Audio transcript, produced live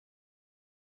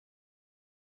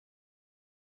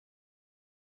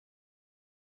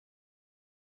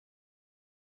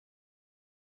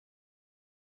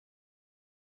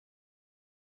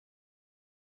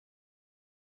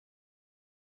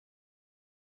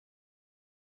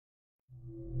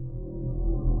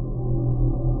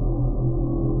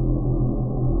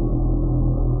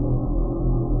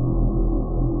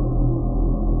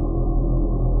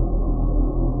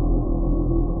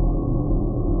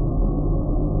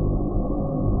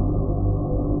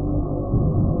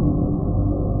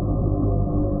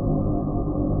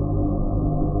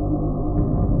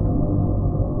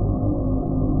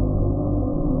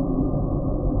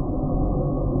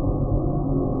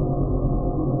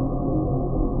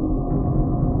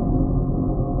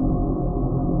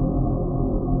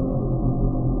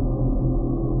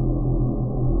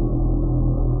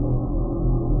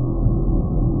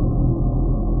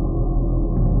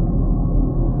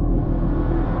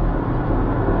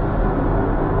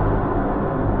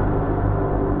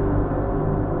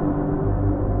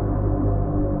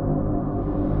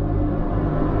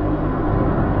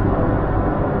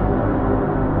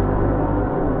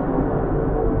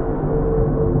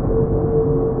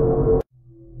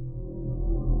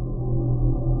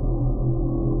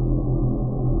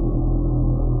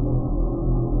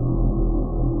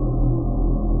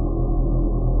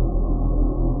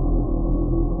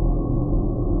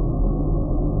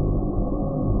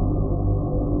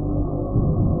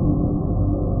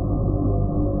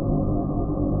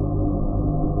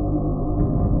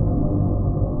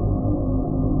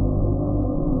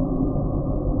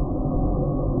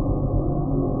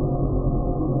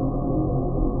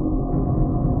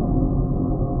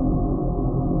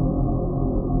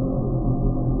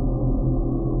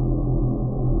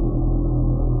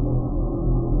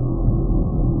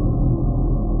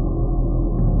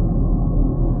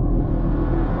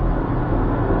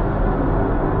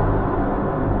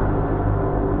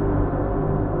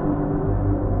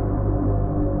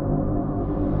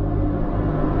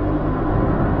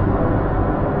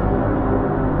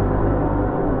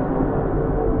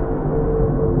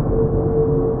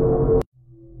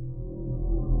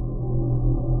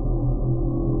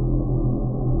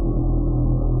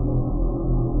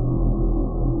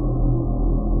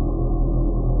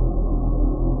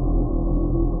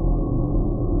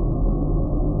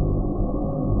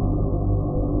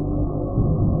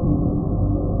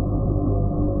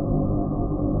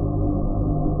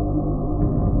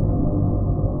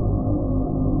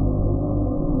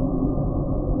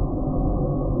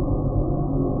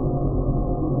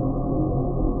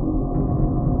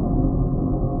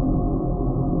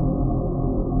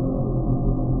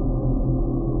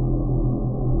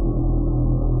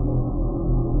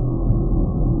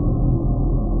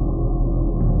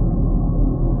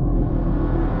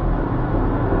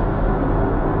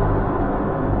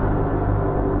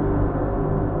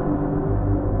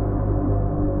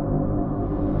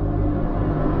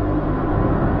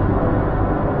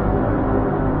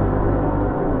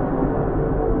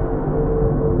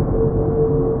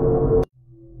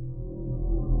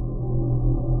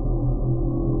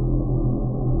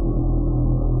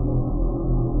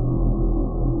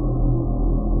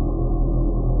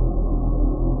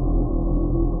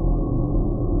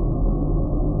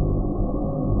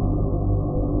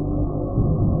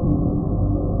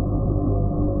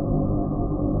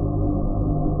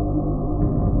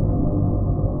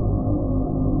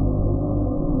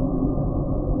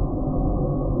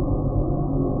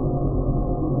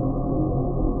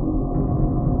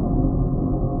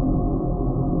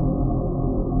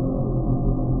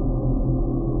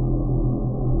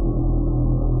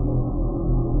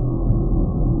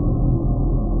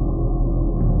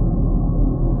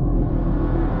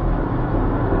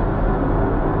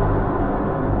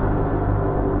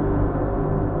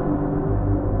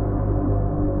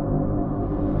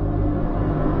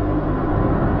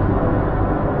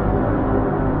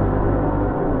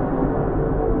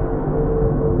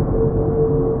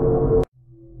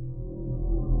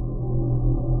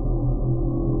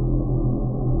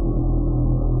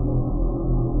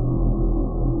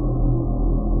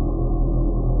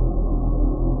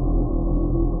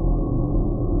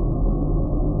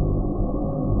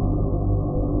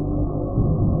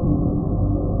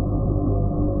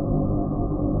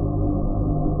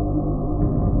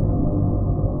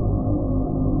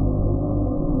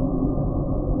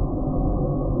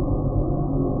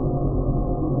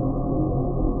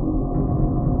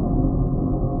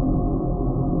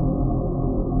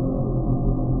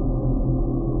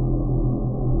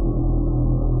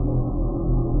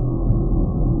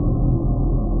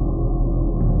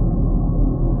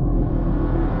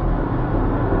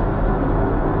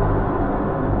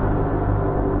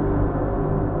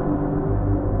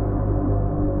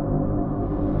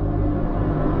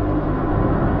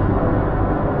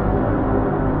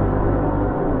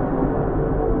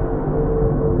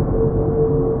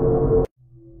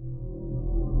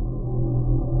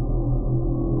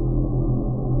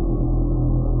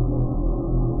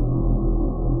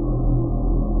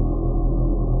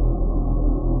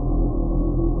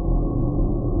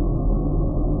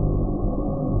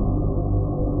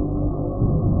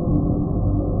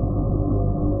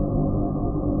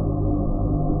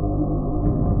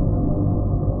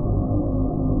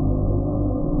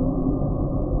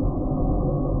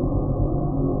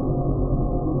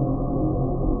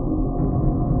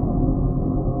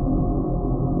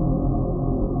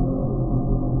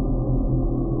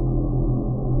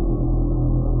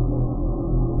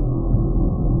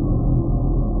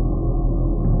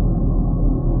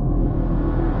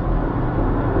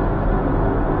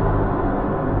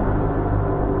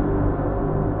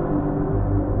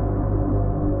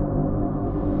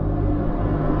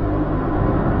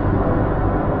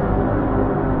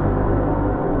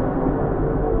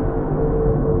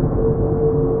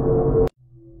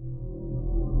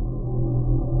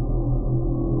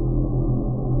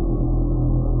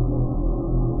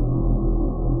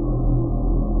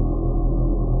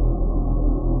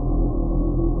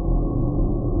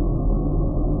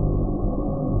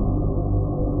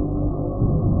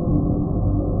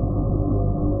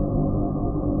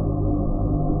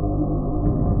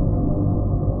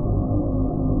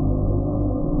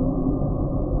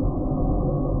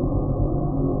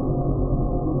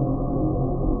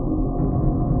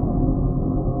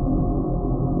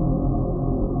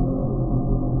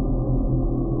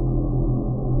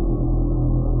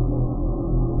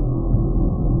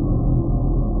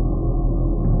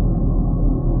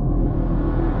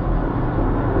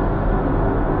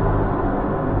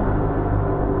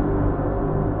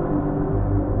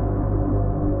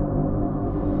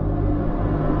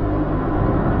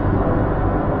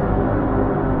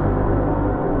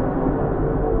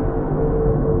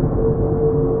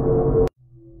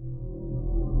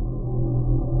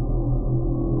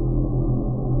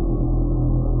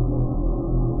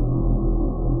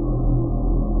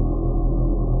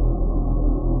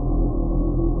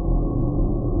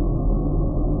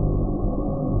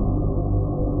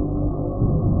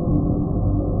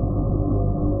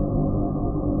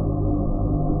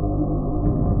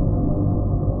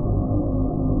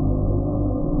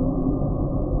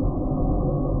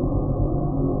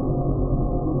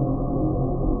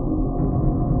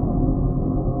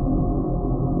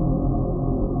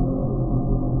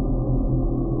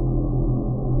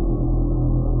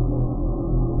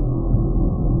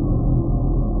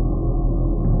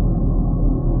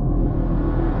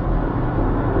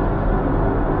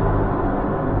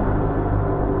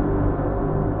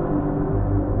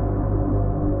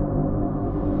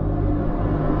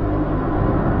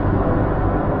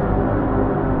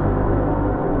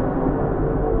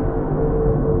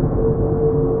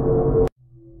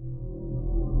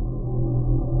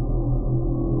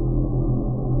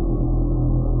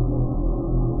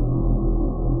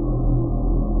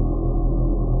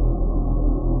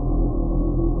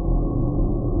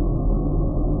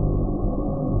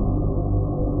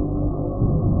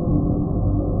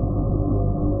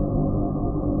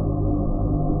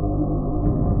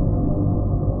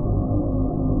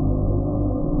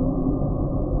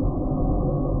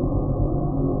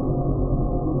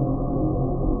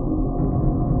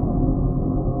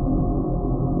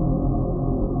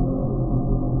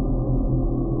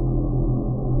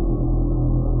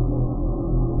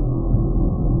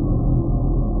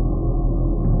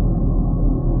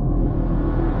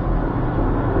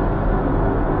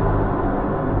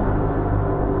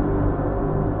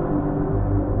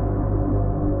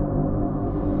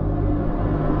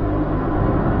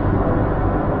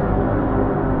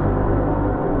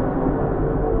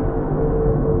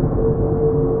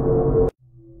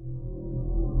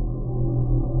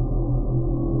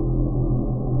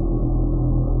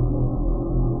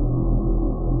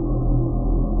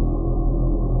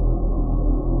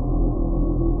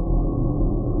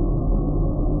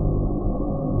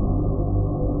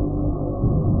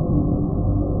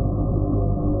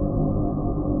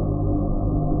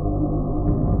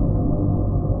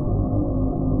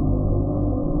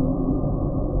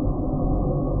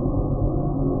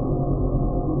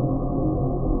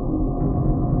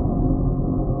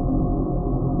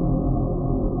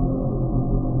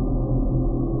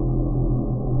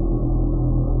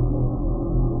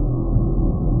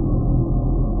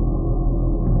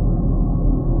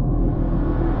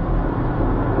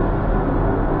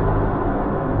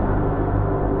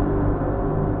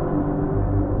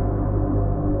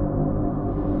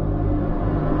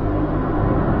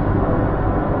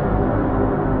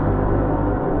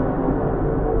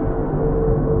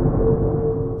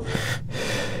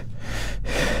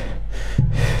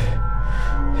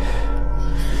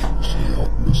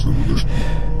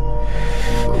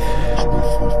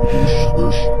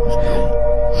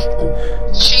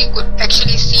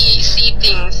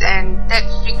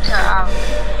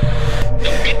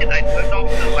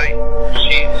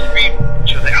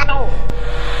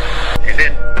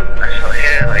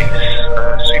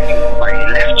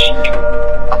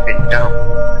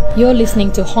You're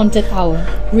listening to Haunted Hour,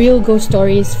 real ghost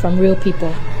stories from real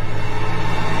people.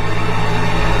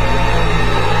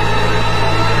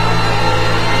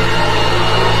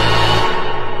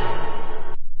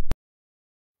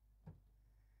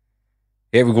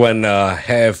 Hey everyone,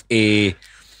 have a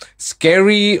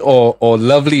scary or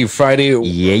lovely Friday.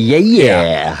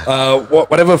 Yeah.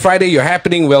 Whatever Friday you're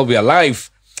happening, well, we are live.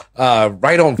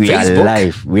 Right on We Facebook. are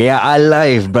live. We are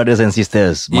alive, brothers and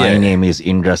sisters. My name is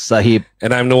Indra Sahib.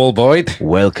 And I'm Noel Boyd.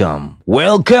 Welcome.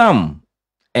 Welcome.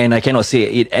 And I cannot say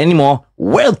it anymore.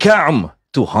 Welcome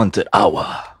to Haunted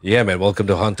Hour. Yeah, man, welcome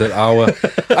to Haunted Hour.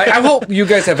 I hope you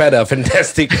guys have had a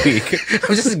fantastic week.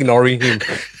 I'm just ignoring him.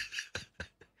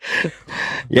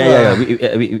 Yeah.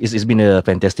 It's been a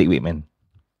fantastic week, man.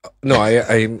 No,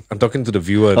 I'm talking to the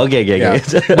viewer. Okay.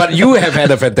 But you have had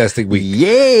a fantastic week.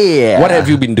 Yeah. What have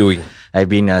you been doing? I've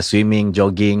been swimming,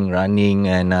 jogging, running,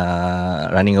 and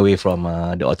running away from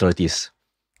the authorities.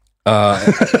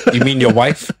 You mean your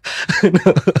wife?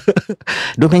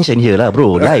 Don't mention here lah,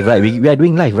 bro. Live, right? We are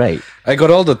doing live, right? I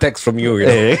got all the texts from you, you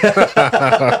know.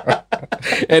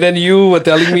 And then you were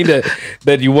telling me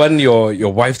that you want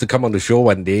your wife to come on the show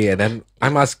one day, and then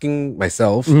I'm asking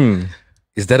myself,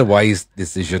 is that a wise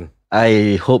decision?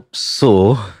 I hope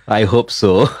so.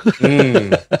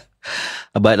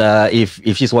 But if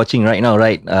she's watching right now,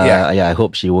 right? I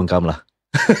hope she won't come lah.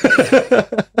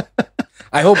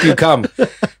 I hope you come,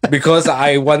 because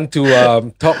I want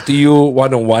to talk to you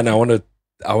one-on-one. I want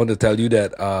to tell you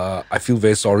that I feel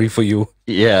very sorry for you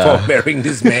for marrying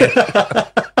this man.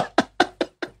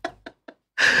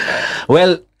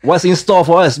 Well, what's in store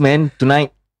for us, man,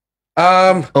 tonight?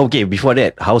 Okay, before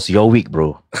that, how's your week,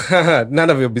 bro? None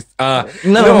of your business.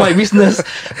 None of my business.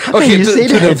 Okay,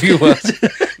 to the viewers.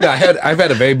 Yeah, I've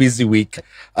had a very busy week.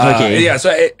 Okay. Yeah,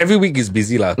 so every week is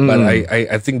busy lah. But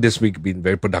I think this week been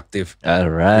very productive. All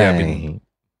right. Yeah, I've been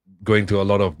going to a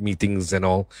lot of meetings and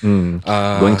all.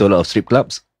 Going to a lot of strip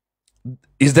clubs.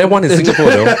 Is there one in Singapore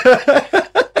though?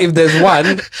 If there's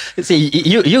one, see,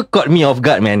 you caught me off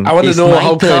guard, man. I want to know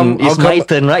how come it's my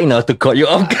turn right now to caught you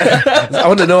off guard. I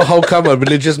want to know how come a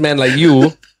religious man like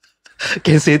you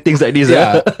can say things like this.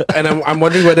 Yeah, and I'm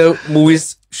wondering whether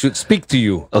movies should speak to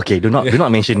you. Okay, do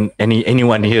not mention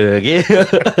anyone here. Okay.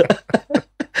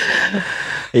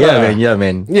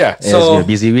 Man. Yeah. It's been a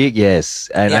busy week, yes,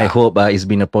 and I hope it's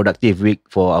been a productive week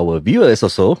for our viewers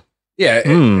also. Yeah,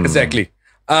 exactly.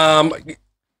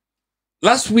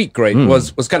 Last week, right,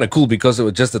 was kind of cool because it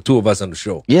was just the two of us on the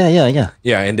show. Yeah.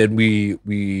 Yeah, and then we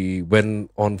went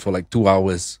on for like 2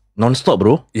 hours. Non-stop,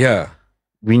 bro. Yeah.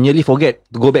 We nearly forget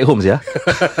to go back home, yeah?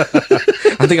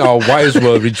 I think our wives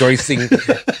were rejoicing.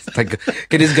 Like,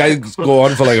 can this guy go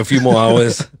on for like a few more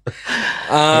hours?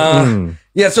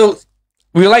 Yeah, so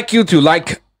we like you to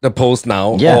like the post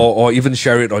now, or even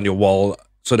share it on your wall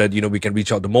so that, we can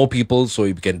reach out to more people. So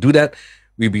if you can do that,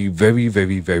 we'd be very,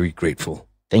 very, very grateful.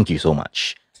 Thank you so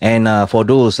much. And for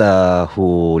those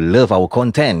who love our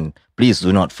content, please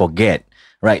do not forget,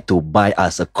 right, to buy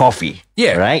us a coffee.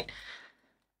 Yeah. Right?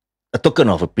 A token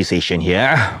of appreciation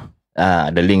here.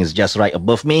 The link is just right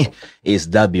above me. Is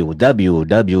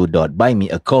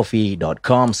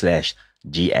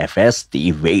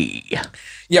www.buymeacoffee.com/GFSTV.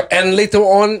 Yep. And later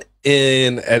on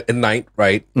at night,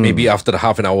 right, maybe after the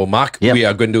half an hour mark, we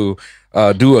are going to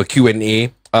do a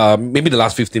Q&A. Maybe the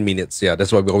last 15 minutes. Yeah,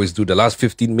 that's what we always do. The last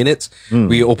 15 minutes,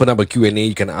 we open up a Q&A.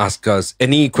 You can ask us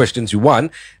any questions you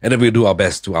want, and then we'll do our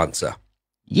best to answer.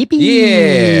 Yippee!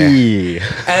 Yeah.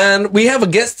 And we have a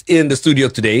guest in the studio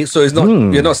today, so it's not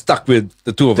we're not stuck with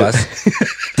the two of us.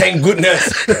 Thank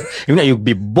goodness. You'll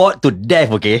be bored to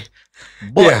death, okay?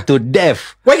 Bored to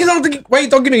death. Why are you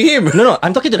talking to him? No,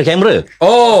 I'm talking to the camera.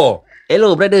 Oh.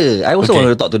 Hello, brother. I also want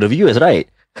to talk to the viewers, right?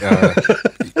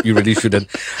 You really shouldn't.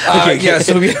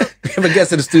 So we have a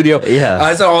guest in the studio. Yeah.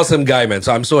 He's an awesome guy, man.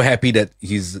 So I'm so happy that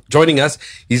he's joining us.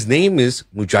 His name is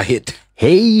Mujahid.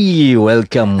 Hey,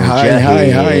 welcome, Mujahid. Hi,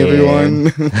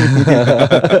 everyone.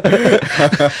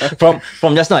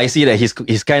 From just now, I see that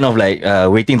he's kind of like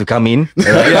waiting to come in.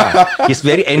 Right? Yeah. He's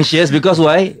very anxious because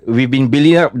why? We've been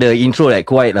building up the intro like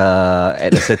quite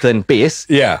at a certain pace.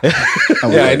 Yeah.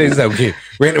 And it's like, okay,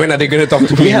 when are they going to talk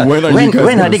to me? Yeah. When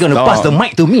are they going to pass the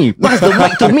mic to me? Pass the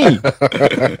mic to me.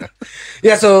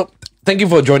 Yeah, so thank you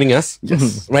for joining us.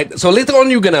 Yes. Right. So later on,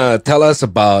 you're going to tell us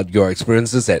about your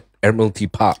experiences at Admiralty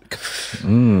Park.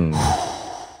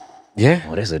 Yeah.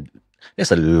 Oh, that's a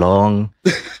long,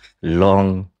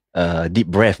 deep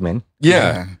breath, man.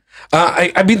 Yeah.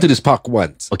 I've been to this park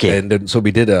once. Okay. And then so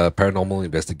we did a paranormal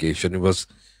investigation. It was,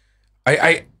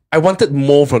 I I wanted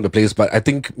more from the place, but I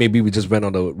think maybe we just went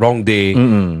on the wrong day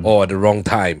or at the wrong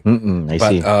time. I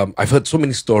see. I've heard so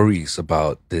many stories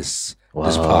about this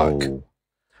park,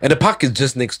 and the park is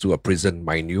just next to a prison,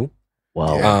 mind you.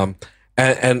 Wow.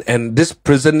 And this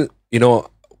prison, you know,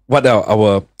 what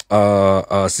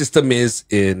our system is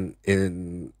in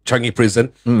Changi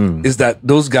prison is that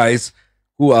those guys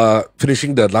who are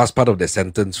finishing the last part of their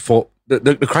sentence for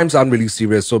the crimes aren't really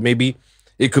serious, so maybe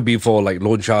it could be for like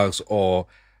loan sharks or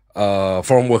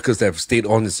foreign workers that have stayed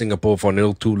on in Singapore for a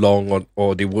little too long,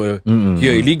 or they were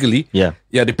here illegally. Yeah,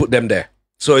 they put them there.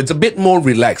 So it's a bit more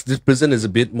relaxed. This prison is a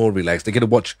bit more relaxed. They get to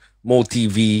watch more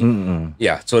TV.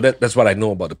 Yeah, so that's what I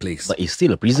know about the place. But it's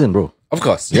still a prison, bro. Of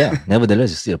course. Yeah,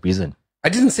 nevertheless, it's still a prison. I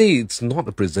didn't say it's not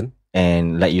a prison.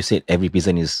 And like you said, every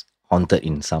prison is haunted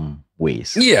in some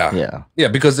ways. Yeah,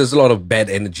 because there's a lot of bad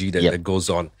energy that goes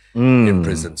on in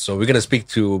prison. So we're going to speak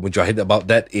to Mujahid about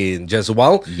that in just a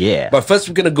while. Yeah. But first,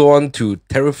 we're going to go on to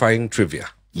terrifying trivia.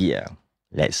 Yeah,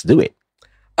 let's do it.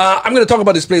 I'm going to talk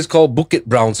about this place called Bukit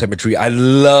Brown Cemetery. I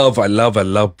love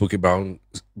Bukit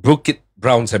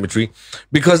Brown Cemetery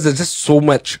because there's just so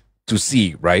much to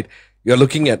see, right? You're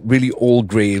looking at really old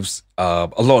graves. A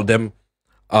lot of them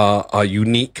are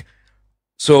unique.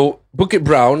 So Bukit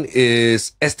Brown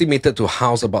is estimated to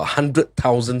house about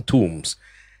 100,000 tombs.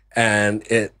 And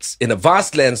it's in a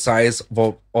vast land size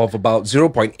of about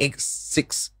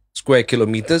 0.86 square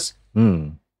kilometers.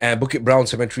 And Bukit Brown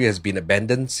Cemetery has been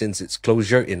abandoned since its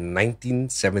closure in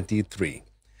 1973.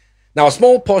 Now, a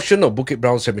small portion of Bukit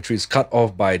Brown Cemetery is cut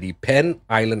off by the Pan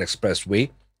Island Expressway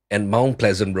and Mount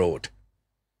Pleasant Road.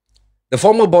 The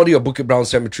former body of Bukit Brown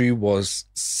Cemetery was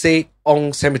Se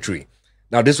Ong Cemetery.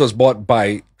 Now, this was bought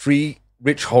by three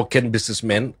rich Hokkien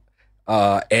businessmen,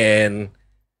 and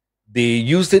they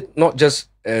used it not just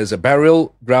as a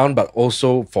burial ground, but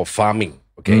also for farming.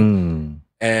 Okay.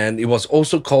 And it was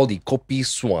also called the Kopi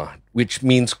Swan, which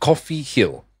means coffee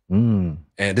hill. And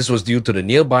this was due to the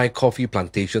nearby coffee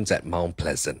plantations at Mount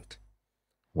Pleasant.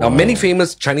 Now, many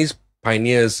famous Chinese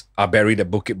pioneers are buried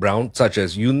at Bukit Brown, such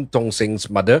as Yun Tong Seng's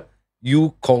mother,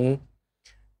 Yu Kong,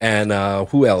 and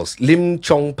who else? Lim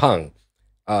Chong Pang.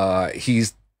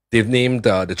 They've named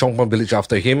the Chong Pang village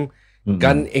after him.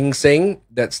 Gan Ing Seng,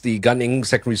 that's the Gan Ing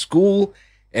Secondary School,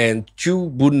 and Chu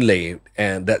Boon Lay,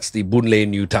 and that's the Boon Lay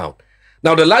New Town.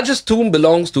 Now, the largest tomb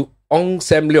belongs to Ong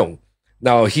Sam Leong.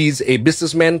 Now, he's a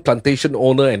businessman, plantation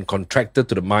owner, and contractor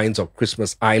to the mines of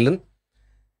Christmas Island.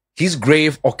 His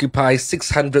grave occupies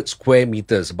 600 square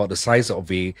meters, about the size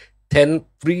of a 10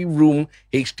 3-room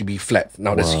HDB flat.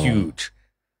 Now, that's huge.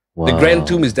 The grand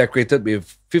tomb is decorated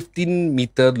with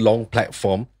 15-meter-long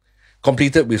platform,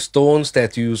 completed with stone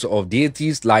statues of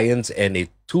deities, lions, and a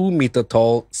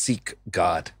 2-meter-tall Sikh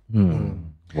guard.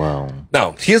 Wow.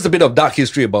 Now, here's a bit of dark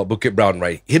history about Bukit Brown,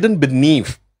 right? Hidden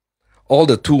beneath all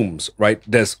the tombs, right?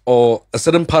 There's a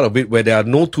certain part of it where there are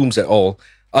no tombs at all,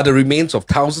 are the remains of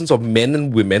thousands of men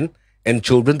and women and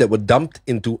children that were dumped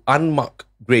into unmarked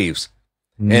graves.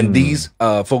 And these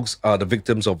folks are the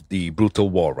victims of the brutal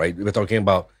war, right? We're talking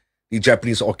about the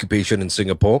Japanese occupation in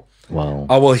Singapore. Wow.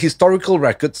 Our historical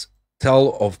records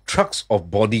tell of trucks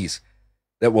of bodies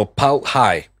that were piled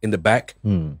high in the back,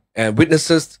 and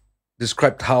witnesses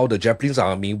described how the Japanese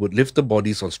army would lift the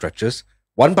bodies on stretchers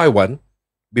one by one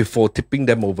before tipping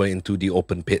them over into the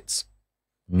open pits.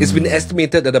 It's been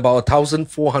estimated that about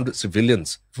 1,400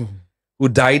 civilians who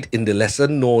died in the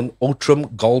lesser-known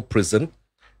Outram Gaol prison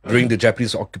during the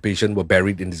Japanese occupation were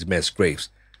buried in these mass graves.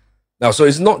 Now, so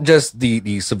it's not just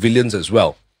the civilians as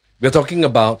well. We're talking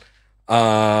about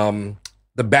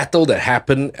the battle that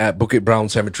happened at Bukit Brown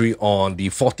Cemetery on the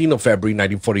 14th of February,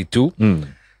 1942.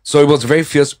 So it was a very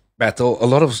fierce battle. A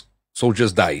lot of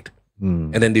soldiers died.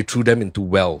 And then they threw them into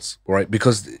wells, right?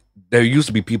 Because there used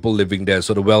to be people living there.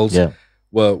 So the wells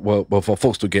were for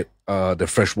folks to get the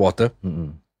fresh water.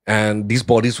 And these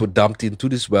bodies were dumped into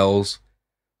these wells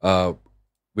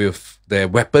with their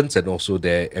weapons and also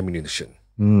their ammunition.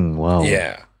 Wow.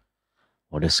 Yeah.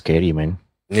 Oh, that's scary, man.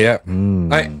 Yeah.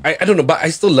 I don't know, but I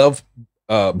still love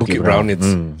Bukit Brown.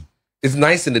 It's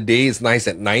nice in the day. It's nice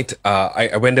at night.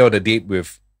 I went there on a date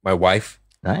with my wife.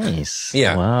 Nice.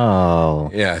 Yeah.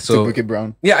 Wow. Yeah. So To Bukit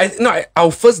Brown. yeah,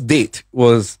 our first date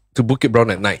was to Bukit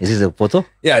Brown at night. Is this a photo?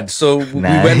 Yeah. So we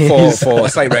went for a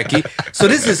site recce. So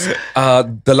this is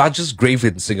the largest grave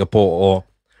in Singapore, or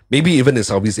maybe even in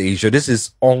Southeast Asia. This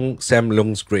is Ong Sam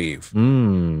Leong's grave.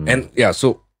 And yeah,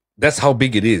 so that's how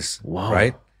big it is. Wow.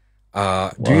 Right?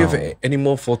 Do you have any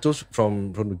more photos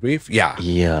from the grave? Yeah.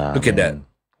 Yeah. Look at that.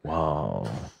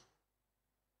 Wow.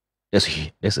 That's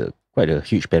quite a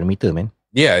huge perimeter, man.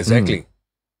 Yeah, exactly.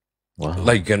 Wow.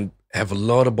 Like you can have a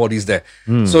lot of bodies there.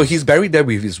 So he's buried there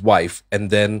with his wife, and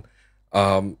then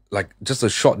like just a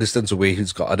short distance away,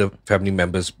 he's got other family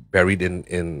members buried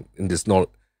in this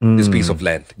this piece of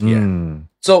land. Yeah.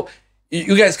 So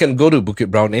you guys can go to Bukit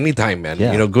Brown anytime, man.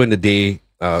 Yeah. You know, go in the day,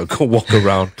 go walk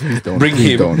around, Don't, bring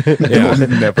please him. Don't. Yeah.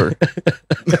 Never.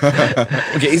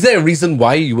 Okay, is there a reason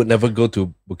why you would never go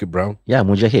to Bukit Brown? Yeah,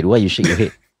 Mujahid, why you shake your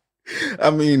head? I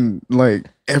mean, like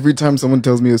every time someone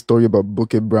tells me a story about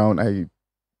Bukit Brown, I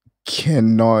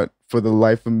cannot for the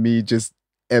life of me just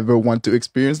ever want to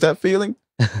experience that feeling.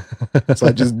 So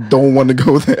I just don't want to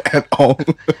go there at all.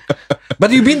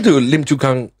 But you've been to Lim Chu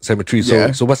Kang Cemetery, so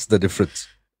Yeah. so what's the difference?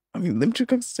 I mean, Lim Chu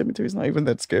Kang Cemetery is not even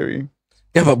that scary.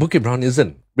 Yeah, but Bukit Brown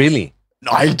isn't really.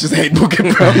 No, I just hate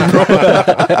Bukit Brown, bro.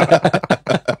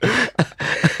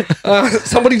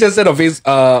 Somebody just said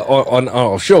on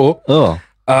our show Oh,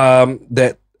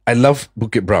 that I love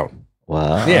Bukit Brown.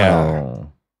 wow. Yeah.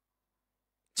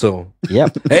 So,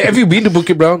 Yep. hey, have you been to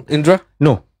Bukit Brown, Indra?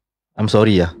 No, I'm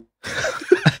sorry. Yeah.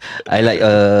 I like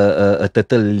a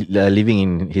turtle living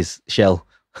in his shell.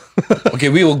 Okay,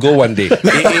 we will go one day.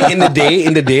 In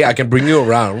the day, I can bring you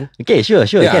around. Okay, sure,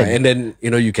 Yeah, can. and then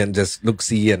you can just look,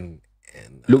 see, and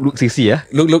Look, CC, yeah.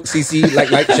 look, see, like,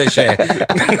 share.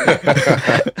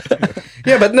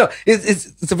 Yeah, but no,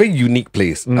 it's a very unique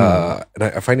place. And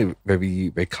I find it very,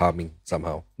 very calming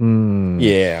somehow.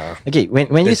 Yeah. Okay, when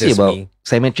you That's say just about me.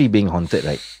 cemetery being haunted,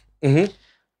 right? Mm-hmm.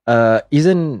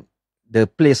 Isn't the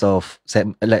place of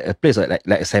like a place like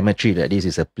a cemetery like this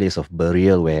is a place of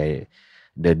burial where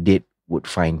the dead would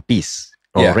find peace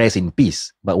or Yeah. rest in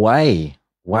peace? But why?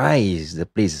 Why is the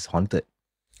place haunted?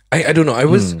 I don't know. I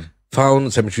always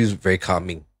found cemeteries very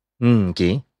calming.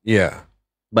 Okay. Yeah.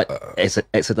 But at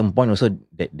certain point also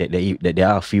that there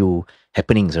are a few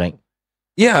happenings, right?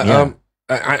 Yeah. Yeah.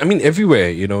 I mean,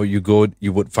 everywhere, you go,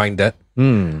 you would find that.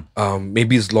 Hmm.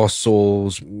 Maybe it's lost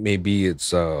souls. Maybe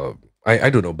it's, I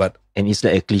don't know, but And it's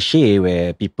like a cliche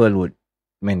where people would,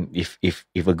 I mean, if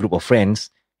a group of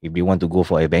friends, if they want to go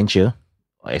for adventure,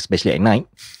 especially at night,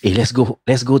 hey, let's go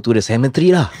to the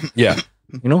cemetery lah. yeah.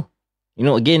 You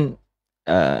know, again,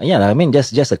 yeah, I mean,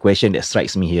 just a question that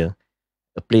strikes me here.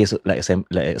 A place like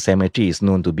a cemetery is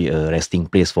known to be a resting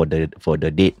place for the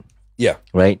dead, Yeah.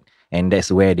 right? And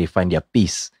that's where they find their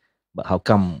peace. But how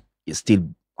come it's still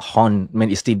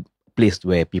it's still a place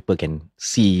where people can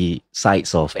see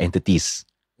sights of entities?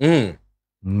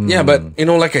 Yeah, but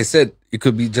like I said, it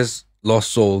could be just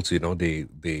lost souls. They have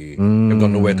got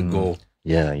nowhere to go.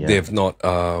 Yeah. They've not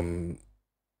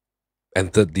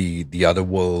entered the other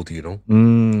world.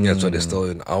 Yeah, so they're still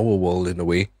in our world in a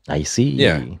way. I see.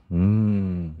 Yeah.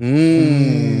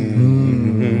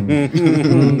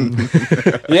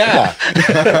 Yeah.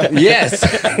 Yes.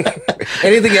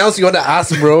 Anything else you want to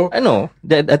ask, bro? I know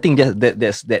that. I think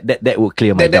that will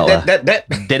clear my doubt.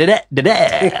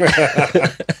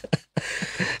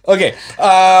 Okay.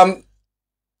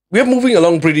 We're moving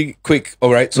along pretty quick.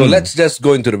 All right. So let's just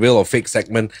go into the real or fake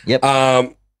segment. Yep.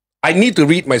 I need to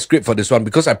read my script for this one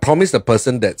because I promised the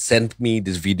person that sent me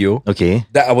this video Okay.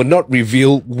 that I will not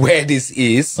reveal where this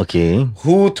is, Okay.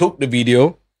 who took the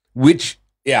video, which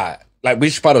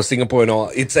part of Singapore and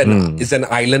all. It's an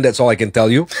island. That's all I can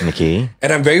tell you. Okay.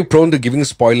 And I'm very prone to giving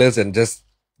spoilers and just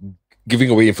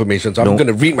giving away information. So I'm going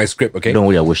to read my script. Okay. Don't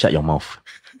worry, I will shut your mouth.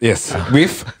 Yes.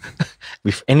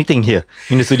 With anything here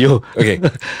in the studio. Okay.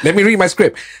 Let me read my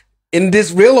script. In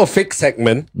this real or fake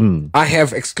segment, I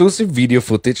have exclusive video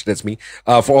footage, that's me,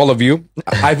 for all of you.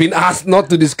 I've been asked not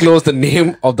to disclose the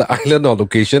name of the island or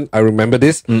location. I remember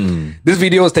this. This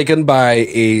video was taken by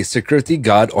a security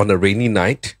guard on a rainy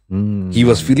night. He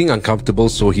was feeling uncomfortable,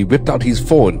 so he whipped out his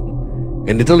phone.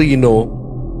 And little you know,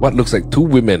 what looks like two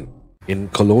women in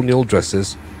colonial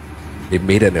dresses, they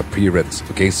made an appearance.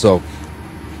 Okay, so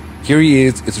here he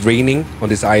is. It's raining on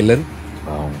this island.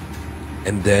 Wow.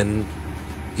 And then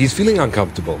he's feeling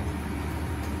uncomfortable.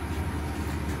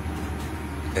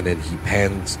 And then he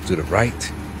pans to the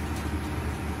right.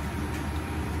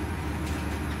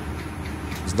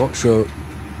 He's not sure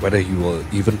whether he will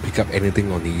even pick up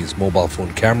anything on his mobile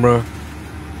phone camera.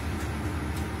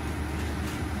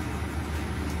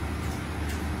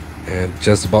 And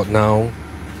just about now,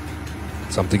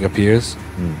 something appears.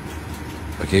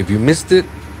 Okay, if you missed it,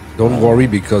 don't worry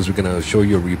because we're going to show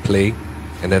you a replay.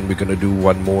 And then we're going to do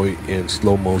one more in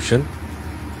slow motion.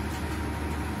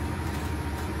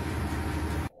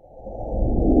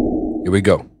 Here we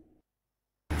go.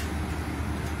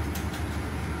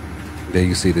 There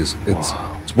you see this.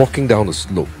 It's walking down the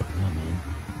slope.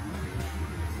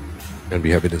 And we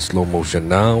have it in slow motion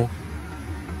now.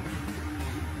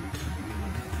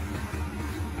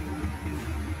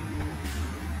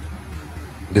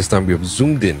 This time we have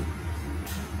zoomed in.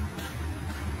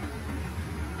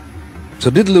 So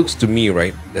this looks to me,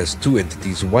 right, there's two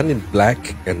entities, one in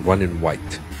black and one in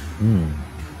white.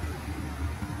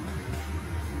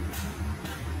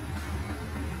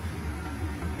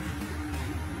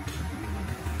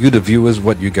 You, the viewers,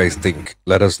 what you guys think?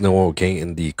 Let us know, okay,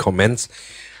 in the comments.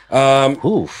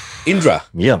 Indra,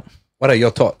 Yeah. what are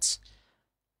your thoughts?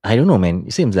 I don't know, man.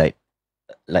 It seems like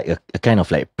a kind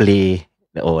of like play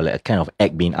or like a kind of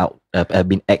act being out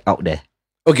there.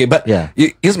 Okay, but Yeah.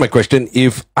 here's my question.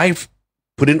 If I've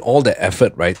put in all the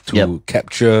effort, right, to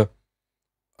capture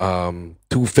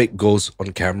two fake ghosts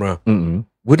on camera,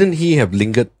 wouldn't he have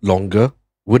lingered longer?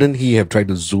 Wouldn't he have tried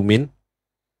to zoom in?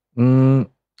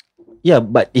 Yeah,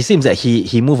 but it seems that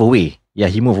he moved away. Yeah,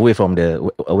 he moved away from the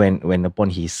when upon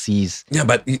he sees. Yeah,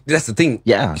 but that's the thing.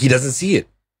 Yeah. He doesn't see it.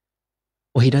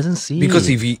 Oh, he doesn't see. Because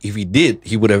if he did,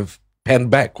 he would have panned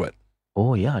backward.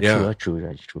 Oh yeah, Yeah. true.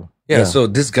 That's true. Yeah, so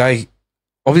this guy,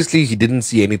 obviously he didn't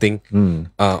see anything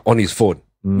on his phone.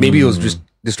 Maybe he was just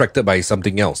distracted by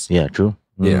something else. Yeah, true.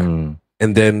 Yeah.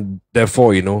 And then,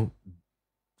 therefore, you know,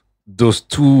 those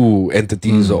two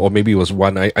entities, or maybe it was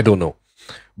one, I don't know.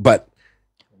 But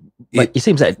it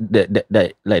seems like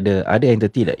that like the other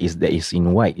entity that is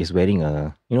in white is wearing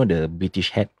a the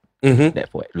British hat that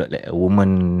for like a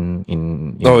woman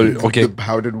in okay. The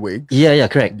powdered wig. yeah,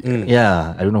 correct.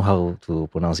 Yeah, I don't know how to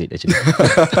pronounce it actually.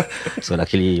 So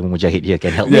luckily Mujahid here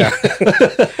can help me.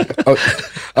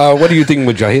 What do you think,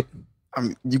 Mujahid?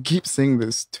 You keep saying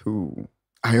this too.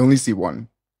 I only see one.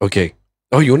 Okay.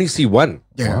 Oh, you only see one.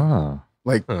 Yeah.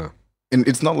 Like, and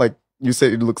it's not like you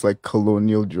said it looks like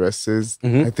colonial dresses.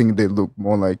 I think they look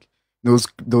more like those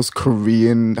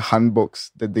Korean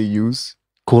hanboks that they use.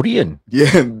 Korean?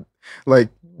 Yeah. Like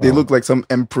they look like some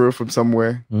emperor from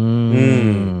somewhere.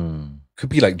 Could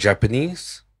be like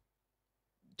Japanese.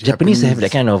 Japanese have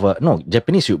that kind of no,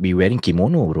 Japanese should be wearing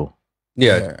kimono, bro.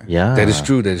 Yeah. That is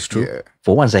true. Yeah.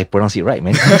 For once I pronounce it right,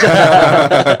 man.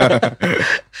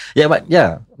 Yeah, but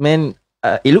yeah, man,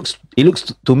 it looks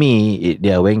to me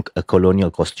they are wearing a colonial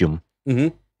costume.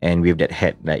 And with that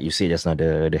hat, like you say just now,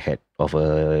 the hat of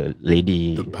a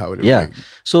lady. The powder wig.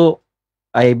 So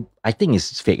I think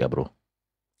it's fake, bro.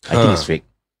 I think it's fake.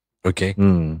 Okay.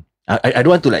 I don't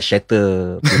want to like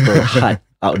shatter people's heart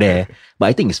out there, but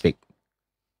I think it's fake.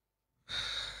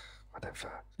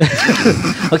 Whatever.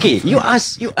 Okay, you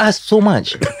ask so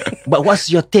much, but what's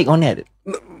your take on that?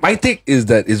 My take is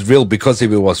that it's real, because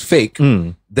if it was fake,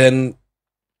 then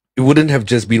it wouldn't have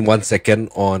just been 1 second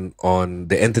on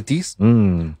the entities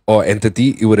or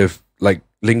entity. It would have like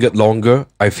lingered longer,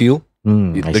 I feel.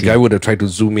 The guy would have tried to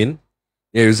zoom in.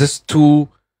 Yeah, it was just too.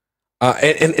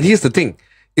 And here's the thing,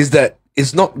 is that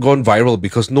it's not gone viral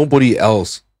because nobody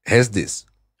else has this.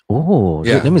 Oh,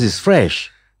 Yeah. so that means it's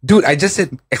fresh. Dude, I just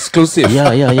said exclusive.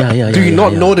 Yeah. Do you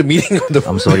not know the meaning of the?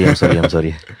 I'm sorry.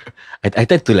 I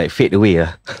tend to like fade away.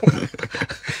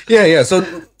 Yeah. So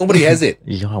nobody has it.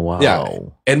 Yeah, wow. Yeah,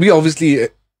 and we obviously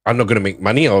are not going to make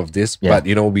money out of this, but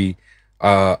we,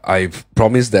 I've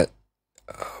promised that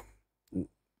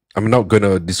I'm not going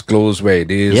to disclose where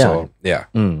it is.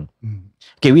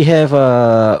 Okay, we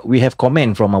have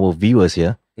comment from our viewers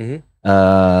here,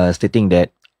 stating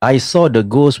that I saw the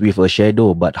ghost with a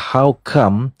shadow, but how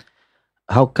come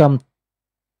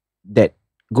that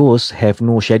ghosts have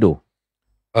no shadow?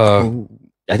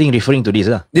 I think referring to this,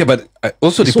 Yeah, but it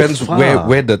also It's so depends far.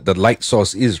 where the light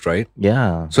source is, right?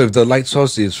 Yeah. So if the light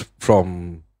source is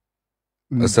from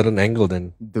a certain angle,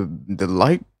 then The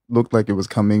light looked like it was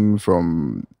coming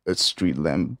from a street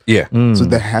lamp. yeah. So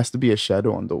there has to be a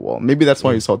shadow on the wall. Maybe that's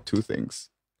why you saw two things.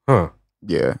 Huh.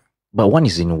 Yeah. But one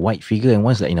is in a white figure and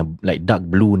one's like in a like dark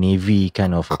blue navy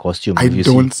kind of a costume. I If you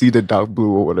don't see the dark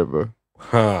blue or whatever.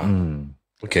 Huh. see.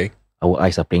 Okay. Our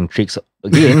eyes are playing tricks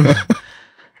again.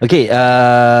 Okay,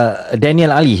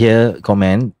 Daniel Ali here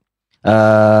comment.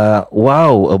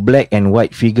 Wow, a black and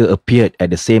white figure appeared at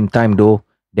the same time though.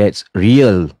 That's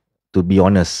real, to be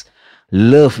honest.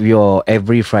 Love your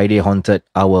every Friday Haunted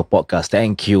Hour podcast.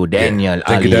 Thank you, Daniel Ali.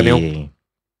 Thank you, Daniel.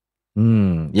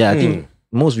 Yeah, I think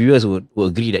most viewers would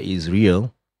agree that it's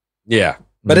real. Yeah.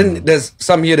 But then there's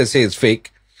some here that say it's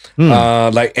fake.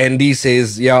 Like Andy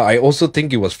says, yeah, I also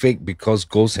think it was fake because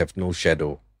ghosts have no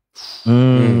shadow.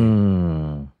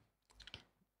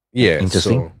 Yeah.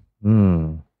 Interesting.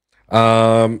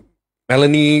 So,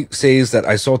 Melanie says that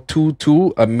I saw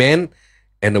two, a man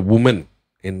and a woman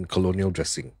in colonial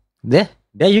dressing. There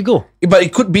you go. But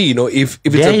it could be, if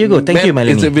it's There a you go. Thank man, you,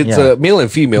 Melanie. If it's a male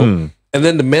and female, and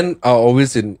then the men are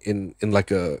always in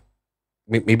like a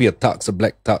maybe a tux, a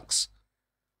black tux.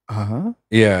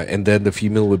 Yeah, and then the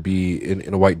female would be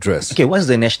in a white dress. Okay, what's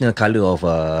the national color of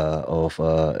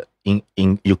in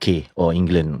UK or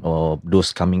England or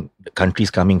those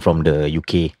countries coming from the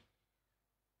UK,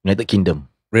 United Kingdom?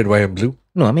 Red, white, and blue.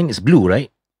 No, I mean it's blue, right?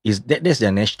 That's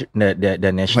their national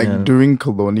the national. Like during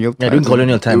colonial time. Yeah, during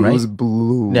colonial time, right? It was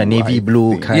blue. Yeah, navy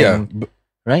blue think. kind. Yeah,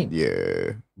 Right?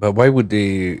 Yeah. but why would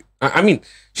they? I mean,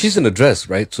 she's in a dress,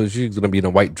 right? So she's gonna be in a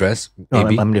white dress, No,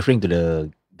 maybe. I'm referring to the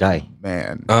guy,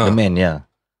 Man. the man. Yeah.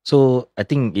 So I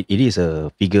think it is a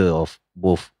figure of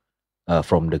both.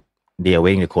 From they are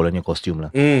wearing the colonial costume, lah.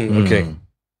 Okay.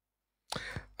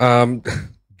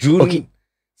 June Okay.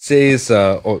 says,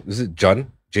 or is it Jun?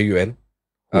 Jun?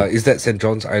 Is that St.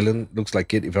 John's Island? Looks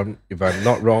like it. If I'm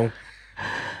not wrong.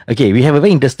 Okay, we have a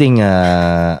very interesting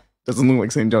Doesn't look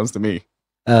like St. John's to me.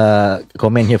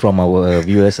 comment here from our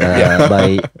viewers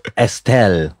by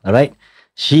Estelle. All right,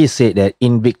 she said that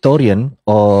in Victorian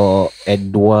or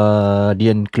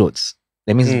Edwardian clothes.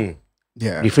 That means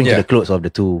Yeah. referring to the clothes of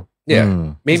the two. Yeah,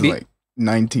 Mm. It's maybe. like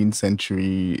 19th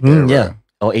century era. Yeah,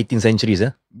 or 18th centuries.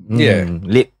 Yeah.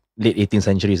 Late 18th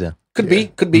centuries. Could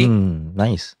be.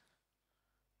 Nice.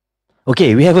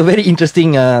 Okay, we have a very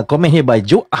interesting comment here by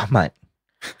Joe Ahmad.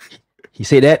 He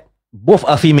said that both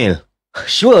are female.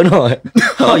 Sure or not?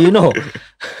 How you know?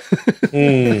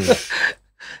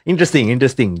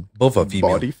 Interesting. Both are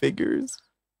female. Body figures.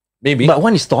 Maybe. But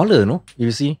one is taller, no?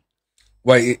 You see?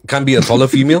 Why it can't be a taller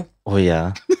female? Oh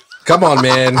yeah. Come on,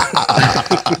 man.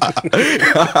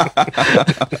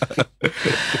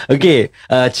 Okay,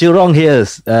 Chirong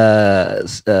here's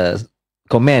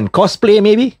comment. Cosplay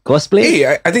maybe? Cosplay?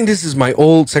 Hey, I think this is my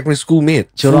old secondary school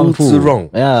mate. Chirong Fu. Zirong.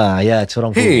 Yeah,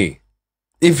 Chirong Fu. Hey,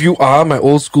 if you are my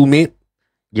old schoolmate,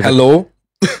 Give hello.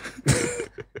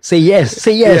 Say yes.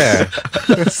 Yeah.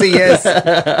 Say yes.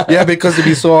 Yeah, because it'd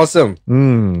be so awesome.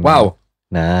 Wow.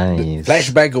 Nice.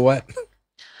 Flashback or what?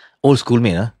 Old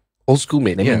schoolmate, huh? Old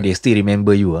schoolmate. That Yeah. mean they still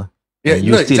remember you, huh? Yeah,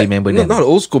 You still remember them. Not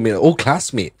old schoolmate, old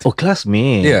classmate. Oh,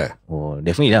 classmate. Yeah. Oh,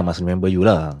 definitely lah, must remember you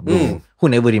lah. Bro. Who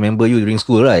never remember you during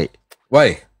school, right?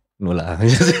 Why? No lah.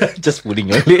 Just pulling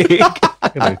your leg.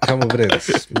 Gonna come over there and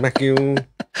smack you.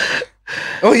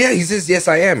 Oh yeah, he says yes,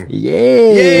 I am.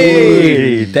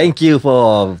 Yay! Thank you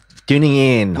for tuning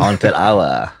in, Haunted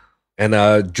Hour. And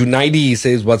Junaidi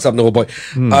says, "What's up, Noah Boy?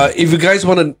 If you guys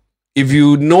want to, if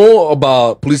you know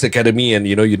about Police Academy and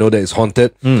you know that it's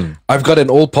haunted, I've got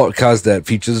an old podcast that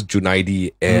features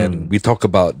Junaidi, and we talk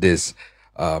about this,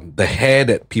 the hair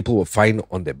that people will find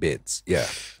on their beds. Yeah,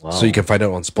 so you can find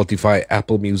it on Spotify,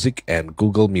 Apple Music, and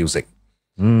Google Music.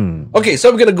 Okay, so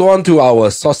we're gonna go on to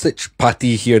our sausage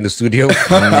party here in the studio. We've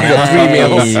got 3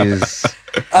 meals.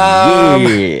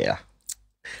 Yeah.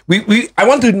 I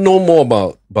want to know more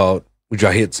about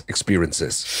Mujahid's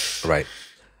experiences, right?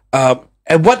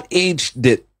 At what age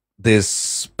did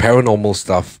this paranormal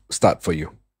stuff start for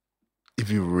you? If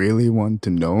you really want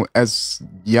to know,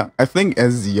 I think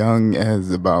as young as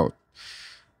about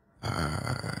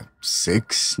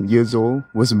 6 years old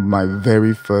was my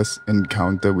very first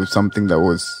encounter with something that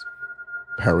was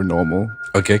paranormal.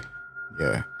 Okay.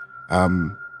 Yeah.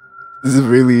 This is a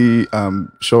really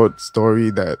short story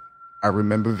that I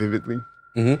remember vividly.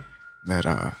 That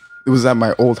it was at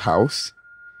my old house.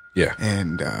 Yeah.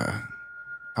 And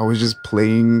I was just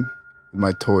playing with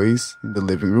my toys in the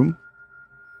living room.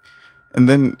 And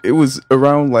then it was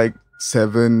around like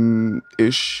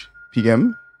 7-ish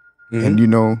p.m. And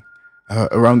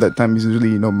around that time is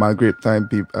usually, Maghrib time.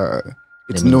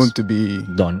 It's known to be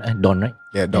Dawn, right?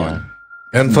 Yeah, dawn.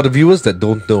 And for the viewers that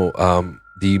don't know,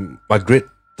 the Maghrib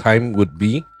time would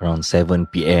be Around 7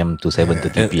 p.m. to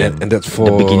 7:30 p.m. and that's for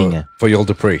the beginning. for y'all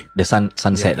to pray. The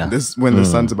sunset. This when the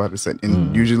sun's about to set.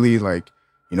 And usually like,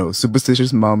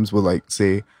 superstitious moms will like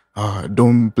say,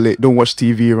 don't watch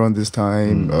TV around this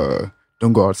time,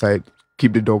 don't go outside,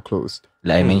 keep the door closed.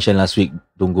 Like I mentioned last week,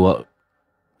 don't go out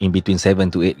in between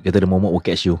 7 to 8 because the moment will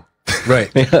catch you. Right.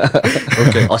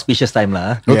 Okay. Auspicious time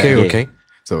lah. Okay.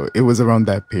 So it was around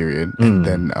that period. And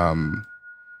then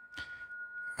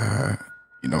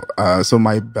so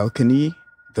my balcony,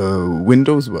 the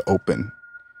windows were open.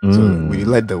 So we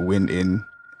let the wind in,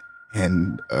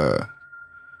 and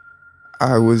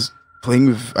I was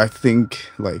playing with, I think,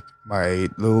 like my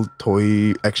little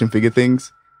toy action figure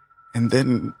things, and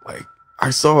then like I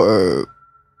saw a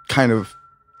kind of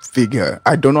figure.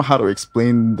 I don't know how to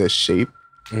explain the shape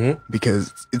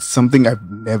because it's something I've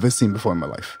never seen before in my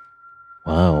life.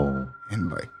 Wow. And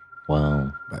like,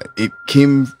 wow. but it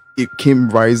came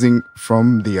rising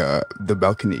from the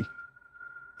balcony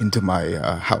into my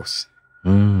house.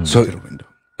 So To the window.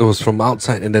 it was from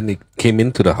outside and then it came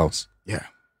into the house. Yeah.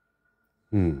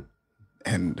 Hmm.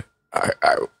 And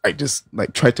I just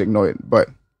like tried to ignore it, but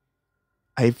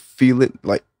I feel it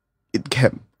like it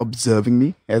kept observing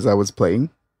me as I was playing.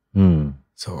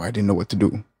 So I didn't know what to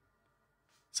do.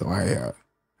 So I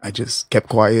just kept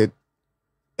quiet,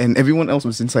 and everyone else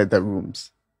was inside their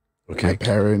rooms. Okay. My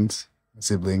parents, my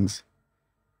siblings.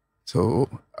 So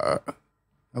I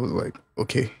was like,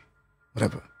 okay,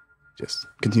 whatever, just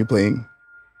continue playing.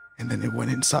 And then it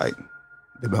went inside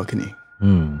the balcony.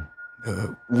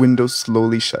 The window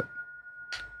slowly shut.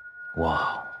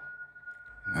 Wow.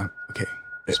 Okay.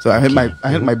 So I had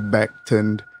my back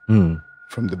turned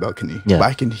from the balcony. Yeah. But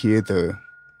I can hear the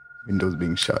windows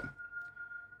being shut.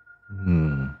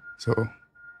 So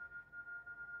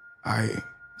I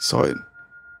saw it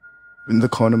in the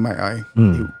corner of my eye.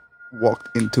 He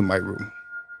walked into my room.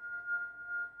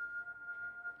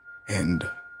 And I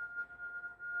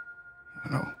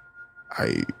don't know,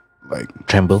 I like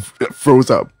Tremble. froze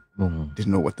up. Didn't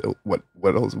know what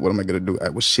else. What am I gonna do? I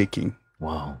was shaking.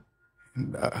 Wow.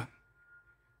 And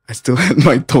I still had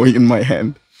my toy in my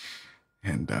hand.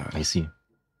 And I see.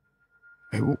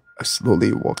 I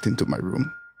slowly walked into my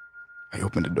room. I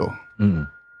opened the door. And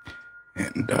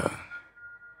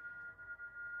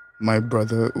my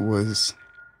brother was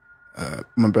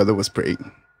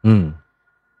praying. And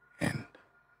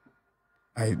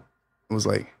I was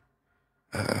like,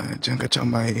 jangan kacau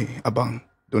my abang.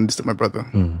 Don't disturb my brother.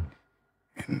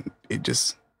 And it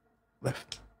just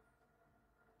left.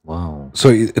 Wow. So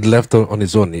it left on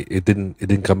its own. It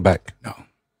didn't come back. No.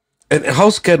 And how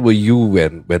scared were you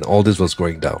when all this was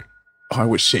going down? I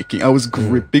was shaking. I was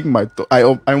gripping my I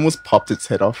almost popped its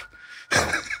head off.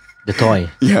 The toy.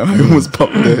 Yeah, I almost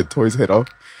popped the toy's head off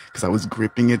because I was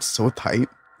gripping it so tight.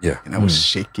 Yeah. And I was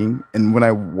shaking. And when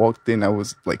I walked in, I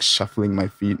was like shuffling my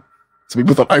feet. So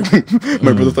people thought my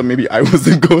brother thought maybe I was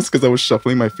a ghost because I was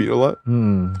shuffling my feet a lot.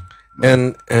 And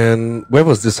where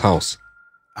was this house?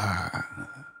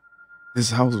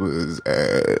 This house was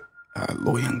at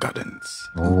Loyang Gardens.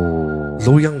 Oh.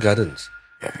 Loyang Gardens.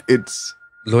 Yeah, it's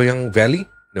Loyang Valley?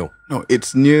 No.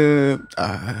 it's near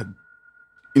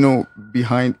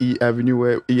behind E Avenue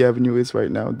where E Avenue is right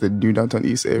now, the new downtown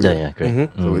East area. Yeah,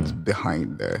 correct. So it's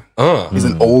behind there. Ah. It's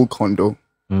an old condo.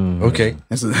 Okay.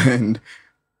 And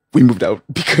we moved out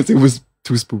because it was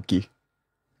too spooky.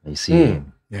 I see.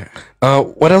 Yeah.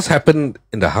 What else happened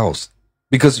in the house?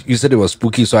 Because you said it was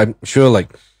spooky, so I'm sure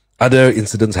like other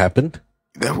incidents happened.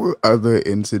 There were other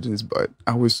incidents, but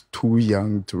I was too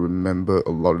young to remember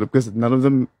a lot of them because none of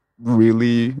them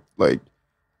really like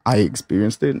I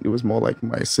experienced it. It was more like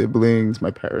my siblings,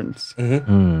 my parents.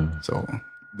 So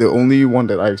the only one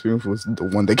that I experienced was the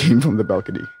one that came from the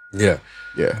balcony. Yeah.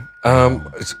 Yeah.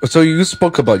 So you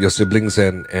spoke about your siblings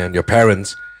and your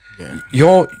parents. Yeah.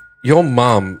 Your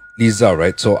mom, Lisa,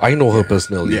 right? So I know her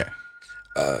personally. Yeah.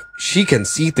 She can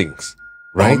see things,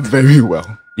 right? Oh, very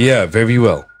well. Yeah, very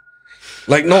well.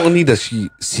 Like not only does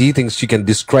she see things, she can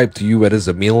describe to you whether it's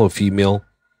a male or female.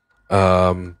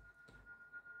 And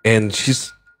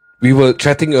we were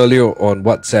chatting earlier on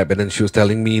WhatsApp, and then she was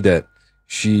telling me that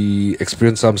she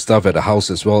experienced some stuff at the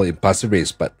house as well in Pasir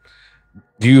Ris. But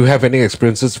do you have any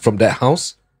experiences from that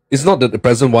house? It's not the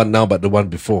present one now, but the one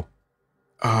before.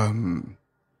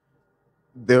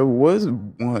 There was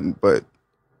one, but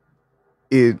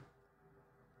it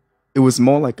was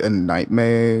more like a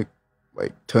nightmare,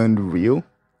 like turned real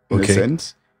in a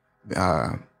sense.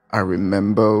 I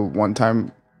remember one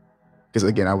time, because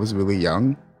again I was really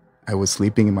young, I was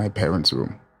sleeping in my parents'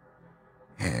 room,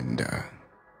 and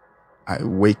I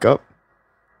wake up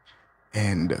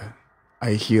and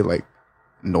I hear like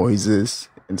noises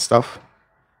and stuff.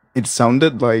 It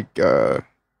sounded like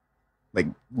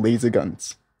laser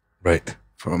guns, Right.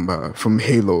 from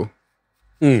Halo.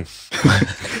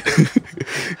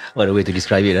 What a way to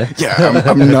describe it, eh? Yeah,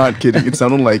 I'm not kidding. It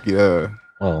sounded like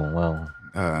Wow.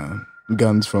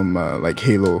 guns from like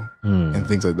Halo and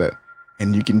things like that.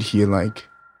 And you can hear like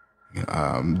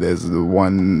there's the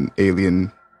one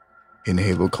alien in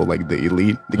Halo called like the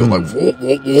Elite. They go like whoa,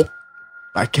 whoa, whoa.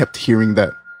 I kept hearing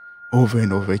that over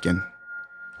and over again.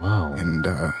 Wow. And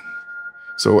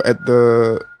so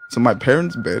my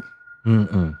parents' bed,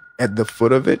 at the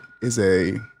foot of it is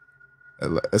a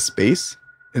space,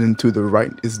 and then to the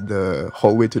right is the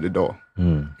hallway to the door.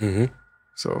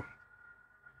 So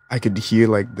I could hear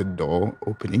like the door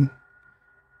opening,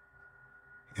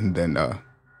 and then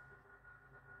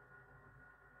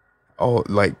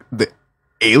like the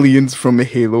aliens from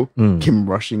Halo came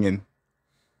rushing in.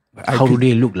 How do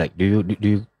they look like? Do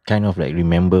you kind of like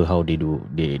remember how they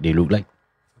look like?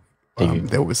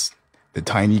 There was the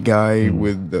tiny guy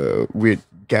with the weird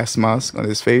gas mask on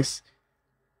his face.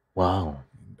 Wow.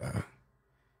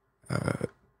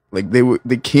 like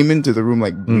they came into the room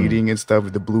like bleeding and stuff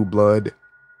with the blue blood,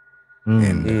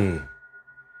 and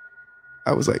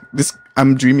I was like,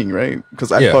 I'm dreaming, right?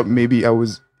 Because I thought maybe I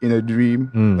was in a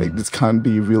dream, like this can't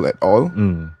be real at all.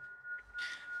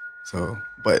 So,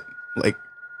 but like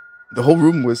the whole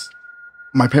room was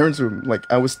my parents' room. Like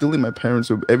I was still in my parents'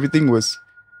 room. Everything was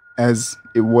as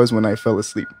it was when I fell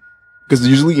asleep. Because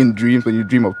usually in dreams, when you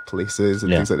dream of places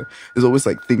and things like that, there's always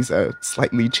like things that are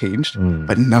slightly changed,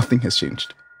 but nothing has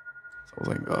changed. So I was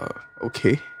like,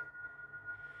 okay.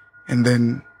 And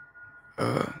then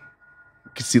you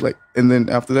could see like, and then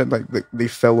after that, like they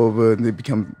fell over and they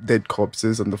become dead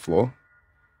corpses on the floor.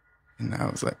 And I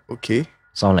was like, okay.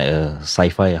 Sound like a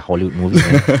sci-fi Hollywood movie.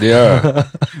 Man. Yeah.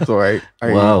 So I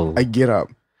get up.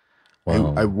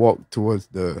 Wow. I walk towards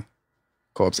the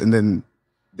corpse, and then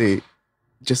they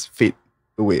just fade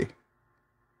away.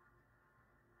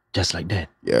 Just like that.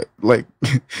 Yeah, like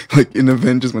like in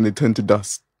Avengers when they turn to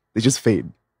dust, they just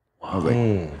fade. Wow.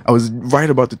 I was right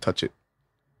about to touch it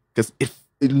because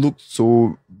it looked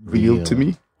so real to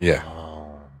me. Yeah.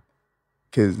 Wow.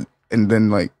 And then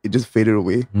like it just faded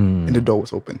away, and the door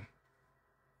was open.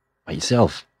 By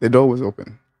itself. The door was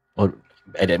open. Or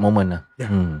at that moment.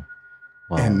 Yeah.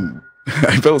 Wow. And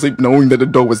I fell asleep knowing that the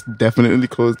door was definitely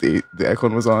closed. The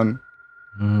aircon was on.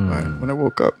 But when I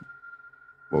woke up,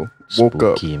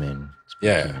 Spooky, man. Spooky,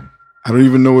 Yeah. man. I don't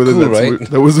even know whether Cool, right?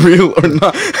 that was real or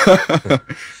not.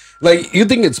 Like you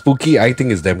think it's spooky, I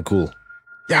think it's damn cool.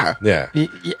 Yeah. Yeah.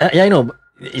 Yeah, I know.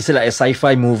 It's like a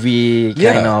sci-fi movie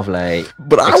kind of like.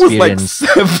 But I was like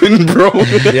experience. 7, bro.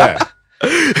 Yeah.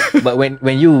 But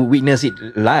when you witness it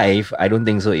live, I don't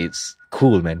think so. It's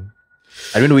cool, man.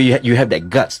 I don't know. You have that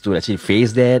guts to actually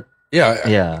face that. Yeah.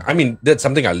 Yeah. I mean, that's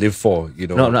something I live for, you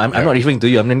know. No, I'm not referring to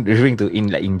you. I'm referring to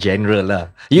in general lah.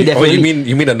 You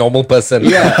mean a normal person?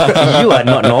 Yeah, you are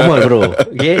not normal, bro.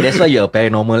 Okay, that's why you're a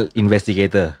paranormal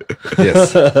investigator.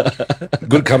 Yes.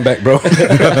 Good comeback, bro.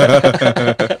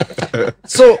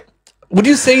 So, would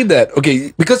you say that,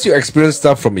 okay, because you experienced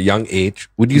stuff from a young age,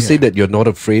 would you say that you're not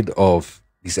afraid of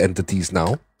these entities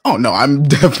now? Oh no, I'm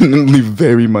definitely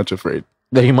very much afraid.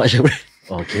 Very much.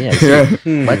 Okay, I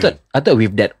see. But I thought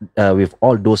with that, with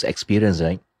all those experience,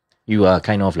 right, you are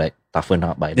kind of like toughened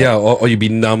up by that. Yeah, or you be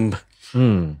numb.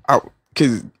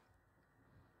 Because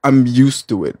I'm used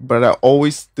to it, but I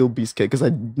always still be scared because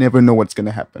I never know what's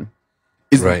gonna happen.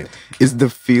 It's the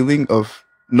feeling of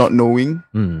not knowing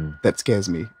that scares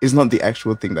me. It's not the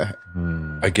actual thing that.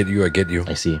 I get you.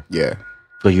 I see. Yeah.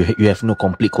 So you have no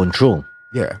complete control.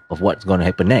 Yeah. Of what's gonna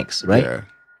happen next, right? Yeah.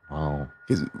 Wow.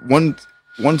 Because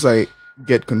once I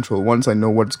get control, once I know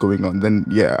what's going on, then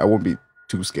I won't be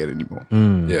too scared anymore.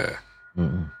 Yeah.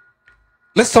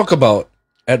 Let's talk about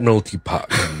Admiralty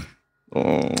Park.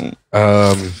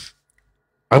 I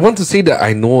want to say that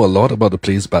I know a lot about the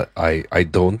place, but I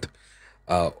don't.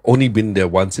 Only been there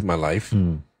once in my life.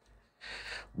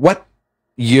 What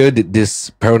year did this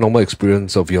paranormal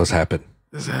experience of yours happen?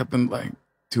 This happened like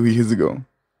 2 years ago.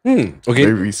 Okay.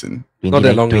 Very recent. Not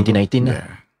that long ago. 2019.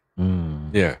 Yeah.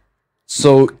 Yeah.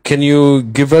 So can you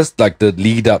give us like the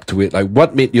lead up to it? Like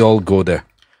what made you all go there?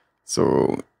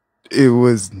 So it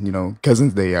was,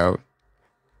 Cousin's Day out.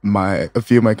 A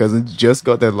few of my cousins just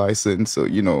got their license, so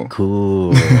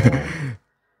Cool.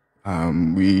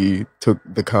 we took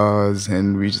the cars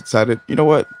and we decided, you know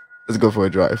what? Let's go for a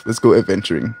drive. Let's go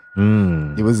adventuring.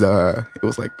 It was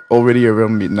like already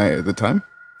around midnight at the time.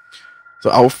 So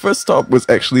our first stop was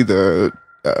actually the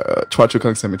Chua Chu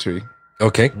Kang Cemetery.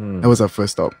 Okay. That was our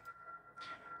first stop.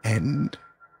 And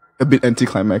a bit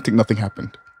anticlimactic, nothing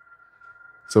happened.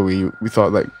 So we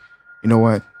thought like, you know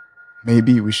what?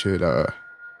 Maybe we should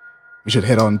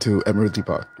head on to Admiralty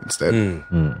Park instead.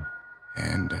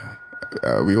 And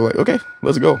we were like, okay,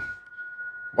 let's go.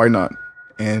 Why not?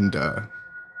 And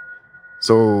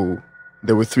so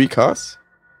there were 3 cars.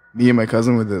 Me and my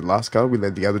cousin were the last car. We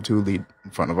let the other 2 lead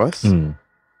in front of us.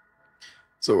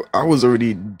 So I was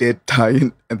already dead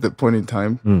tired at that point in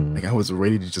time. Like I was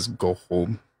ready to just go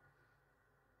home.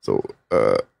 So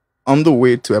on the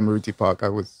way to Admiralty Park, I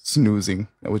was snoozing.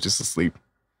 I was just asleep.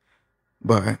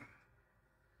 But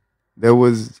there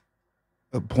was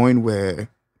a point where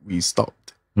we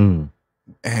stopped.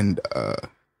 And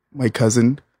my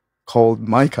cousin called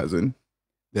my cousin,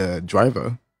 the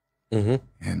driver.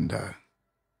 And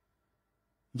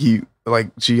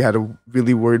she had a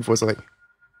really worried voice like,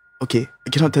 okay, I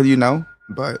cannot tell you now,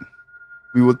 but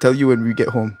we will tell you when we get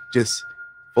home. Just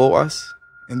follow us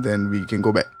and then we can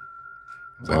go back.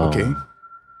 I was like, okay.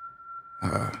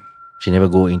 She never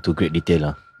go into great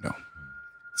detail. No.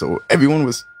 So everyone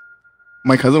was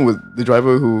my cousin was the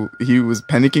driver who he was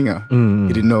panicking.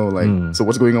 He didn't know so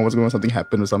what's going on? What's going on? Something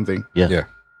happened or something. Yeah.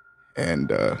 And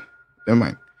never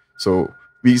mind. So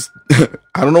we,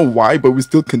 I don't know why, but we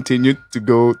still continued to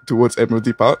go towards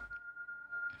Admiralty Park.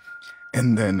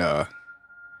 And then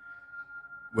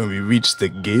when we reached the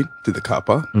gate to the car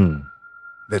park,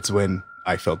 that's when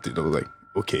I felt it. I was like,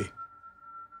 okay,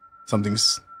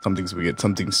 something's weird,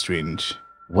 something's strange.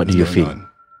 What do you going feel? on.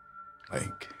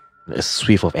 Like A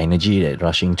swift of energy that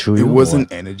rushing through you? it or wasn't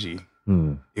what? energy.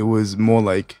 Hmm. It was more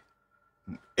like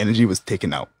energy was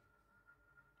taken out.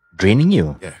 Draining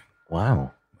you? Yeah.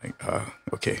 Wow. Like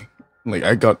okay. Like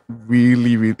I got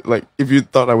really, really like if you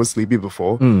thought I was sleepy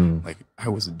before, like I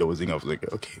was dozing. I was like,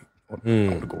 okay, I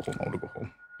want to go home. I want to go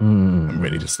home. I'm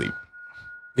ready to sleep.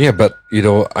 Yeah, but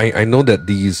I know that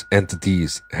these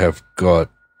entities have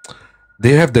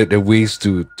their ways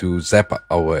to zap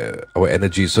our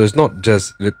energy. So it's not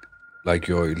just like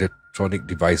your electronic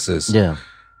devices, Yeah.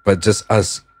 but just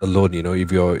us alone.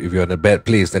 If you're in a bad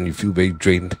place, then you feel very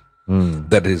drained.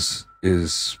 That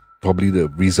is probably the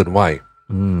reason why.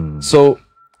 So,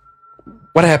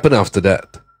 what happened after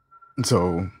that?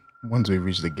 So once we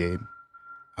reached the gate,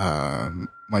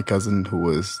 my cousin, who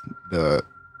was the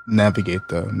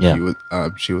navigator,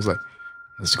 she was like,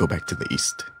 "Let's go back to the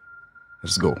east.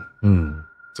 Let's go."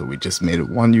 So we just made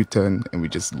one U-turn and we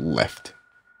just left.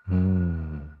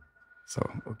 So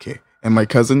okay, and my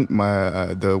cousin,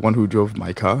 the one who drove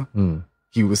my car,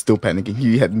 he was still panicking.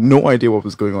 He had no idea what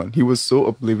was going on. He was so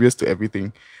oblivious to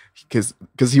everything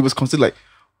because he was constantly like,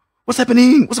 "What's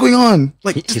happening? What's going on?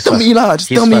 Like, just tell me lah. Just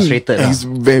tell me." Frustrated, and he's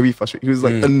very frustrated. He was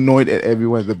like annoyed at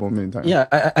everyone at the moment in time. Yeah,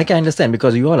 I can understand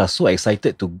because you all are so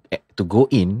excited to go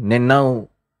in, and then now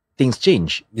things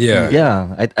change. Yeah.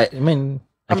 Yeah. I mean,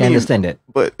 I can understand that.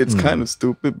 But it's kind of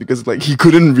stupid because like he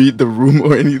couldn't read the room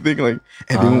or anything. Like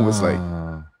everyone was like,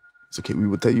 "It's okay. We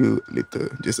will tell you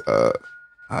later. Just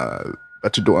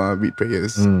baca doa, read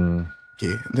prayers."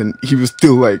 Okay. And then he was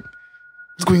still like,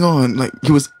 "What's going on?" Like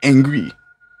he was angry.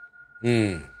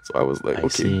 So I was like, I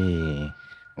okay, see.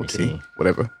 I okay, see.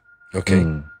 whatever. Okay.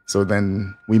 So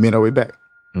then we made our way back.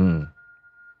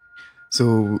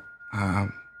 So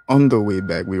on the way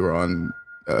back, we were on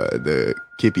the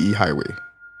KPE highway.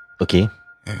 Okay.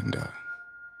 And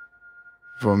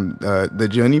from the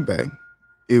journey back,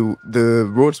 the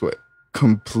roads were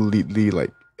completely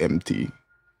like empty.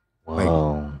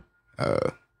 Wow.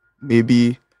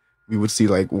 Maybe we would see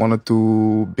like one or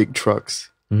two big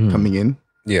trucks coming in.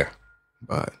 Yeah.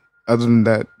 But other than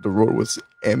that, the road was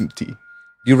empty.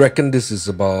 You reckon this is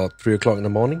about 3:00 in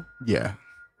the morning? Yeah.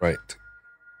 Right.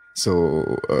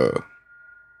 So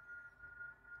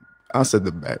us at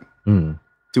the back,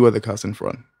 two other cars in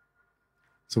front.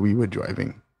 So we were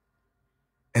driving.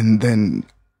 And then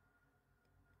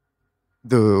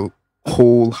the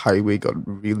whole highway got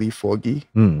really foggy.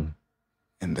 And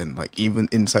then like even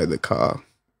inside the car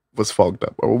was fogged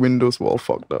up. Our windows were all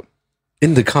fogged up.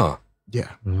 In the car?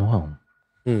 Yeah. Wow.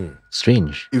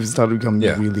 Strange. It started becoming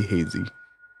really hazy.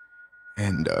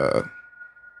 And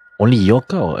Only your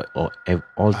car or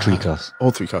all three cars?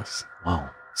 all three cars. Wow.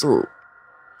 So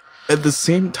at the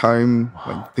same time,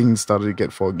 when things started to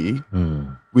get foggy,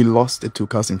 we lost the two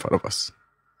cars in front of us.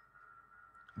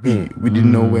 We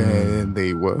didn't know where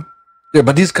they were. Yeah,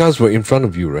 but these cars were in front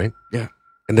of you, right? Yeah.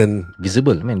 And then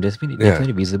Visible. I mean,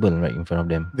 definitely visible right in front of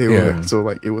them. They were. So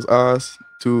like it was us,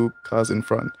 two cars in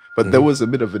front. But there was a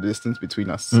bit of a distance between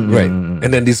us. right.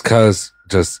 And then these cars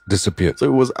just disappeared. So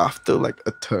it was after like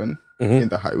a turn in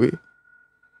the highway,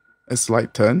 a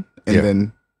slight turn, and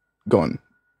then gone.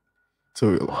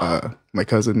 So my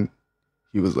cousin,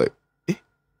 he was like, "Eh,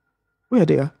 where are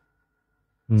they?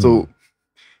 So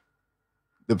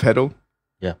the pedal,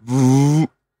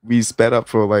 we sped up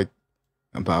for like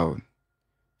about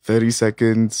 30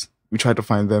 seconds. We tried to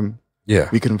find them. Yeah.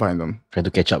 We couldn't find them. Trying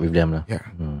to catch up with them. Yeah.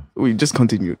 We just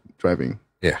continued driving.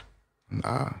 Yeah.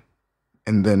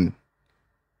 And then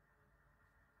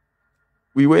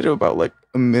we waited about like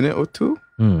a minute or two.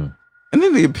 And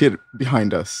then they appeared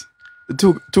behind us. The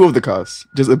two of the cars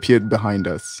just appeared behind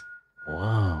us.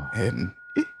 Wow. And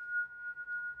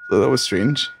so that was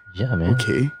strange. Yeah, man.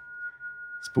 Okay.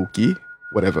 Spooky.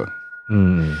 Whatever.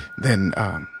 Mm. Then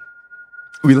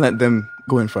we let them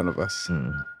go in front of us.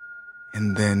 Mm.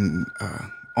 And then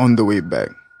on the way back,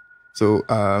 so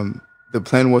the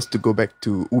plan was to go back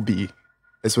to Ubi.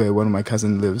 That's where one of my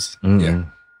cousins lives. Mm. Yeah.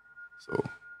 So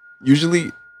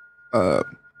usually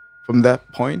from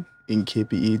that point in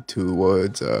KPE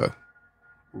towards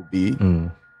Ubi,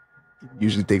 Mm. it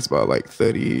usually takes about like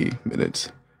 30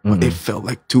 minutes. But it felt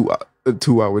like a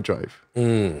 2-hour drive.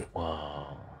 Mm.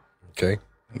 Wow. Okay.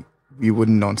 we would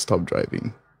non-stop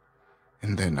driving.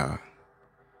 And then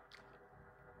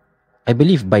I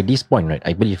believe by this point, right?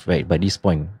 By this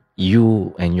point,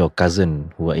 you and your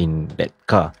cousin who are in that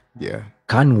car yeah.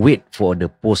 can't wait for the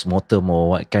post-mortem or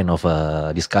what kind of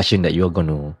discussion that you're going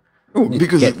to Oh,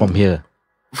 because get from here.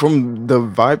 from the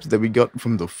vibes that we got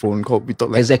from the phone call, we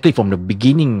thought like Exactly from the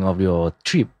beginning of your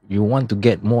trip, you want to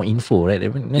get more info, right?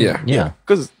 Yeah.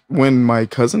 because when my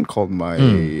cousin called my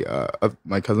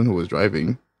my cousin who was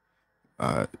driving,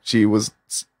 she was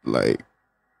like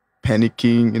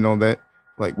panicking and all that.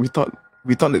 Like we thought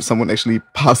that someone actually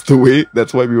passed away.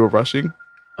 That's why we were rushing.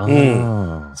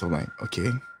 Oh, So like,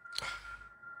 okay.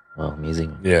 wow,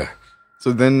 amazing. Yeah.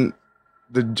 So then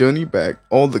the journey back,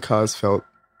 all the cars felt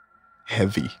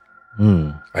heavy.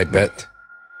 I bet.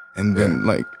 And then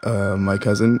like my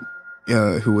cousin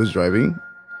who was driving,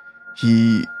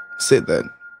 he said that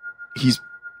he's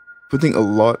putting a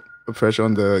lot of pressure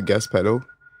on the gas pedal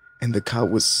and the car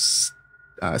was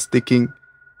sticking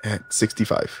at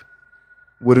 65.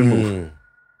 Wouldn't move.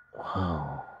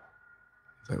 Wow.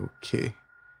 It's like, okay.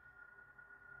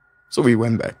 So we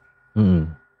went back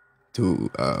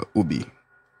to Ubi.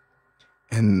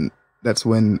 And that's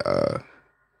when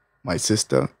my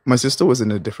sister was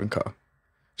in a different car.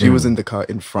 She was in the car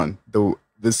in front,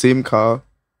 the same car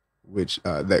which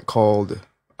that called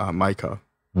my car.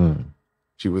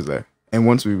 She was there. And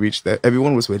once we reached there,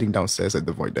 everyone was waiting downstairs at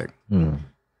the void deck.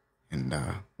 And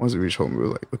once we reached home, we were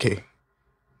like, okay,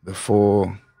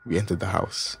 before we entered the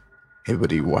house,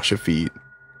 everybody wash your feet,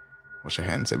 wash your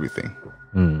hands, everything.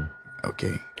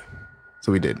 Okay.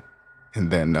 So we did.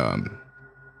 And then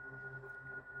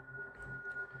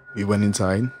we went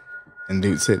inside and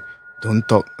they said, don't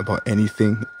talk about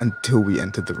anything until we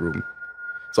entered the room.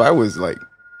 So I was like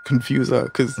confused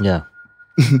because Yeah.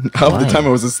 half the time I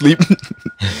was asleep.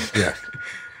 Yeah.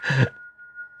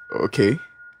 Okay.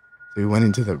 So we went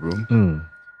into the room.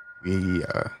 We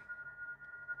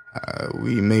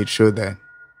made sure that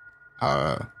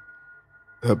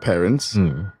her parents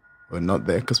were not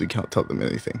there because we cannot tell them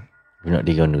anything. You're not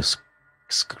going to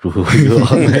screw you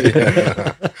all.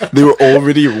 They were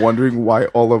already wondering why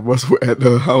all of us were at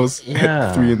the house Yeah.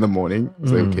 at 3 a.m.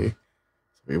 It's like, okay.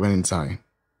 So we went inside.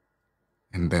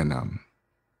 And then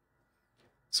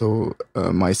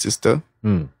my sister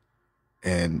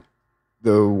and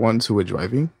the ones who were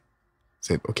driving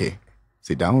said, okay,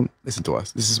 sit down, listen to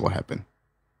us. This is what happened.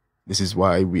 This is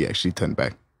why we actually turned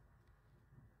back.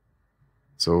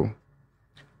 So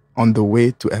on the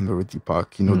way to Admiralty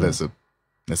Park, you know, there's a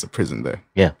prison there.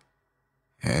 Yeah.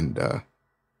 And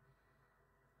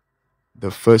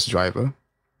the first driver,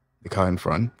 the car in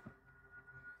front,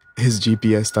 his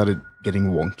GPS started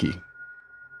getting wonky.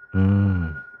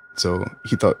 So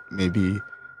he thought maybe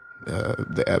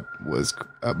the app was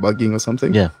bugging or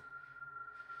something. Yeah.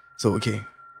 So okay,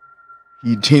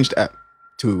 he changed app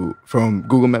from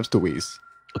Google Maps to Waze.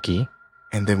 Okay.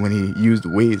 And then when he used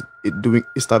Waze,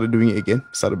 it started doing it again,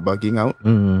 started bugging out,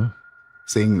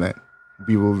 saying that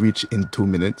we will reach in 2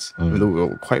 minutes, even though we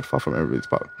were quite far from Admiralty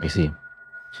Park. I see.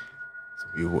 So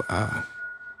we were,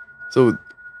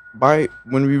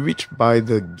 when we reached by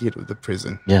the gate of the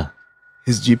prison, Yeah.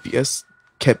 his GPS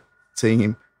kept saying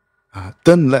him,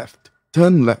 turn left,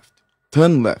 turn left,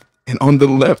 turn left. And on the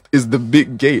left is the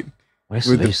big gate. That's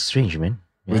With very the- strange, man.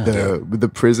 with the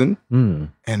prison, Mm.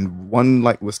 and one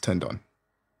light was turned on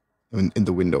in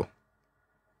the window.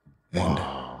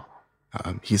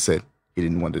 And he said he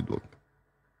didn't want to look.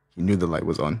 He knew the light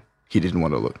was on. He didn't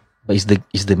want to look. But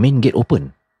is the main gate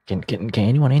open? Can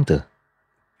anyone enter?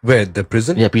 Where, the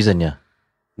prison? Yeah, prison. Yeah.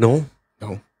 No.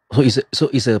 No, So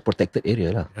it's a protected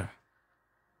area, lah.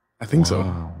 I think so.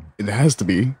 Wow. It has to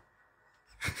be.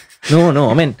 No.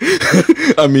 I mean,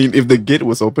 I mean, if the gate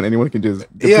was open, anyone can just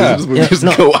Yeah. prisoners would Yeah, just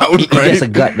no, go out, if right? there's a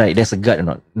guard, right? There's a guard or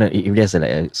not? No, if there's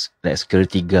a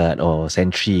security guard or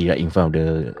sentry right in front of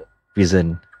the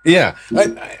prison. Yeah.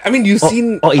 I mean, you've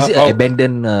seen... Or is it an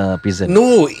abandoned prison?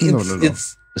 No, No.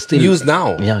 it's Still used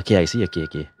now. Yeah. Okay, I see. Okay.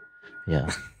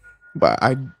 Yeah. But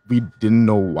we didn't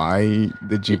know why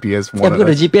the GPS Yeah, wanted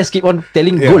because us. the GPS keep on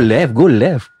telling Yeah. go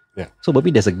left. Yeah. So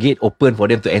maybe there's a gate open for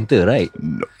them to enter, right?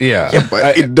 Yeah.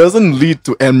 But it doesn't lead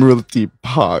to Admiralty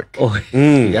Park. Oh,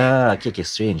 Mm. yeah. Okay.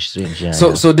 Strange. Yeah.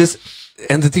 So this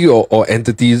entity or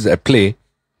entities at play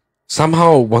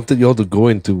somehow wanted you all to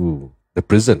go into the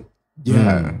prison.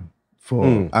 Yeah.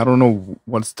 I don't know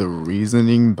what's the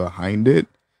reasoning behind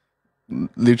it.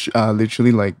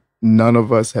 Literally, like, none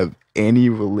of us have any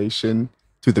relation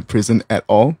to the prison at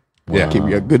all. Yeah. Okay,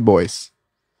 we are good boys.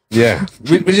 Yeah,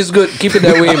 which is good. Keep it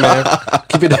that way, man.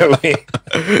 Keep it that way.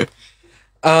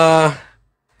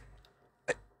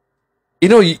 You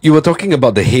know, you were talking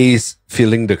about the haze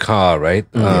filling the car, right?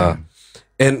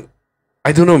 And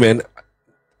I don't know, man.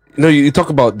 You know, you talk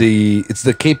about it's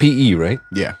the KPE, right?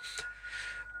 Yeah.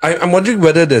 I'm wondering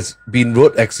whether there's been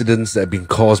road accidents that have been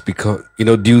caused because, you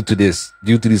know, due to these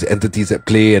entities at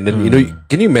play. And then, you know,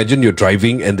 can you imagine you're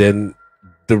driving and then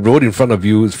the road in front of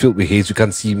you is filled with haze. You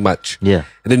can't see much. Yeah.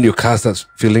 And then your car starts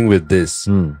filling with this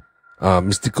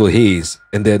mystical haze.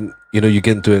 And then, you know, you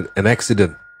get into an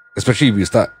accident, especially if you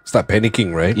start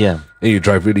panicking, right? Yeah. And you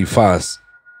drive really fast.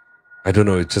 I don't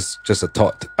know. It's just a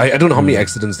thought. I don't know how many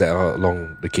accidents there are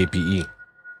along the KPE.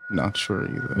 Not sure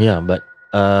either. Yeah, but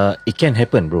it can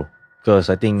happen, bro. Because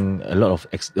I think a lot of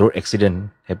road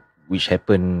accident which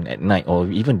happen at night or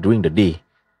even during the day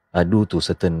are due to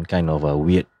certain kind of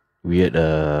weird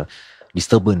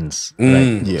disturbance,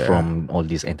 right? Yeah. From all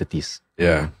these entities.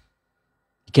 Yeah.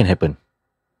 It can happen.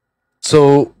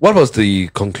 So, what was the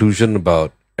conclusion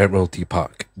about Admiralty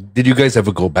Park? Did you guys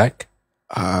ever go back?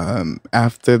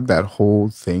 After that whole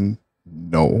thing,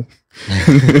 no.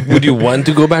 Would you want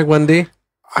to go back one day?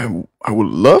 I would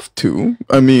love to.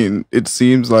 I mean, it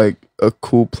seems like a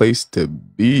cool place to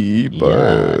be,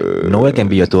 but Noel can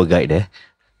be your tour guide there.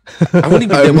 I've only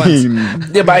been I there once. mean,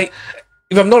 Yeah, but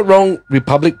if I'm not wrong,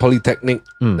 Republic Polytechnic,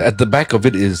 at the back of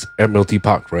it is Admiralty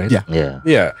Park, right? Yeah. Yeah.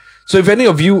 Yeah. So if any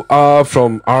of you are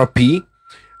from RP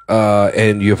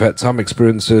and you've had some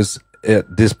experiences at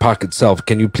this park itself,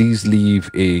 can you please leave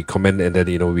a comment and then,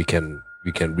 you know, we can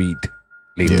read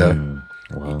later,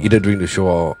 Wow. either during the show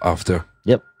or after.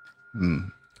 Yep.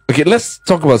 Okay, let's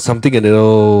talk about something a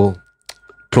little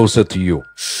closer to you.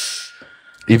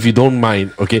 If you don't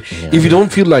mind, okay. Yeah. If you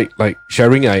don't feel like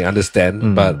sharing, I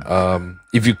understand. But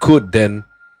if you could, then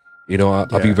you know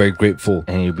I'll be very grateful.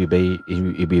 And it'll be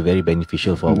very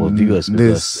beneficial for our viewers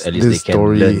because this at least this they can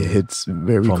story learn hits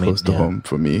very from close it, to yeah. home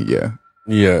for me. Yeah.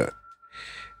 Yeah,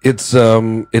 it's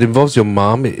it involves your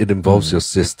mom. It involves your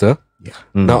sister. Yeah.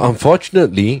 Now,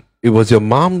 unfortunately, it was your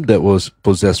mom that was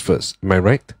possessed first. Am I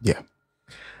right? Yeah.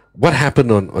 What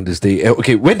happened on this day?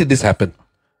 Okay, when did this happen?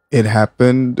 It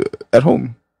happened at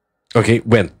home. Okay,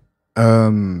 when?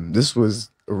 This was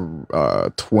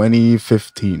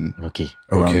 2015, Okay.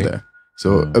 around Okay. there.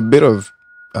 So a bit of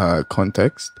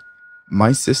context.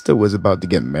 My sister was about to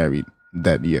get married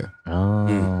that year.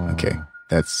 Oh. Okay,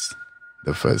 that's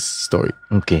the first story.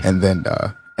 Okay. And then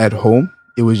at home,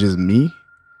 it was just me,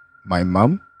 my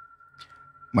mom,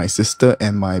 my sister,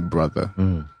 and my brother.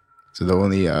 So there were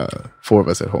only 4 of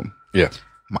us at home. Yeah.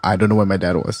 I don't know where my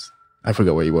dad was. I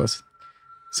forgot where he was.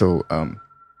 So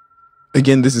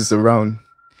again, this is around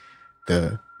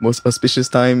the most auspicious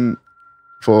time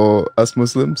for us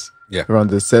Muslims. Yeah. Around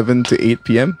the 7 to 8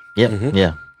 p.m. Yep.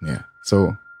 Yeah. Yeah.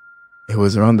 So it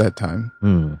was around that time.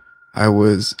 I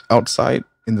was outside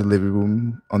in the living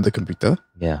room on the computer,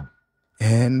 Yeah.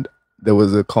 and there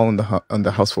was a call on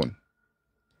the house phone.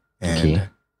 And Okay.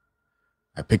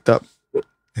 I picked up,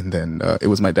 and then it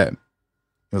was my dad.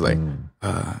 He was like,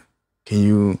 can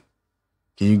you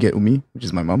get Umi, which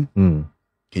is my mom?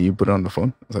 Can you put her on the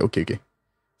phone? I was like, okay.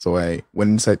 So I went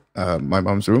inside my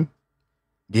mom's room,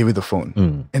 gave her the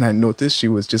phone, and I noticed she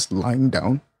was just lying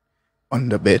down on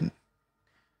the bed,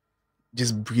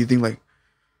 just breathing like.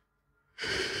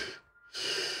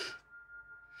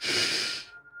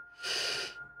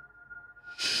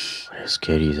 That's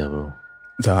scary, bro.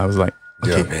 So I was like,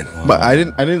 okay, Yeah, man. but I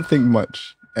didn't think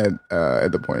much at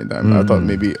the point in time. I thought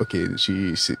maybe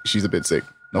she's a bit sick.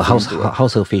 Not How's feeling too well.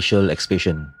 how's her facial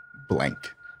expression?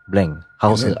 Blank, Blank.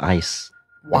 How's And her eyes?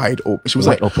 wide open. She was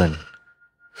Wide like, open.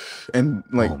 and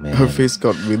like Oh, man. her face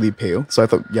got really pale. So I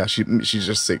thought, yeah, she's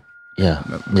just sick. Yeah.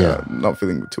 Yeah. Not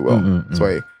feeling too well.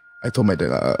 So I told my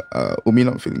dad, Umi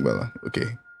not feeling well.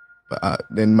 Okay, but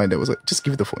then my dad was like, just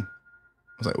give it the phone.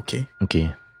 I was like, okay.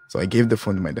 Okay. So I gave the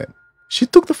phone to my dad. She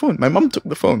took the phone. My mom took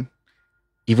the phone.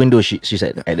 Even though she's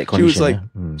at that condition. She was like,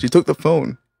 yeah? she took the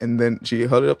phone and then she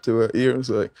held it up to her ear and was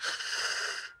like,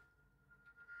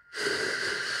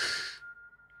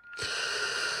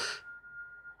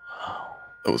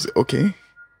 I was like, okay.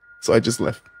 So I just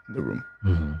left the room.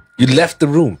 You left the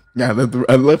room. Yeah,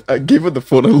 I left. I gave her the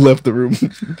phone and left the room.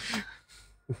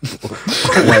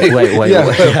 Why? Yeah,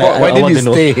 why I did want you to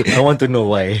know. stay? I want to know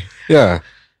why. Yeah.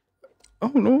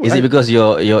 Oh no! Is it because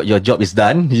your job is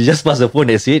done? You just pass the phone.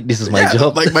 That's it. This is my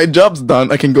job. Like my job's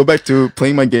done. I can go back to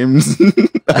playing my games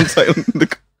outside.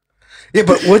 Yeah,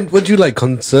 but weren't you like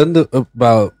concerned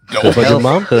about your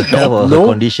mom? Her health or No?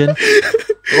 her condition.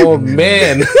 Oh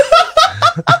man.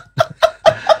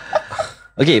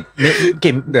 Okay,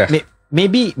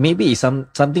 maybe it's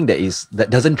something that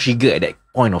doesn't trigger at that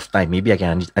point of time. Maybe I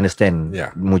can understand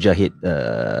Mujahid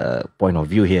point of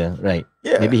view here, right?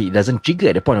 Yeah. Maybe it doesn't trigger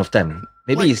at the point of time.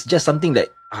 Maybe it's just something that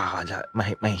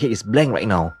my head is blank right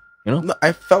now. You know? No,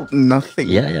 I felt nothing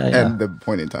Yeah. at the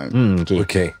point in time.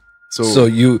 Okay. So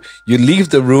you leave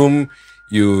the room,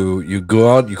 you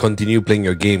go out, you continue playing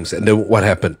your games, and then what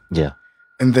happened? Yeah.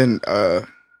 And then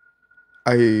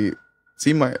I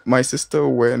see my sister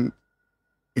went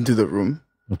into the room.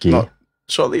 Okay. Not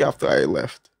shortly after I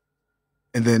left.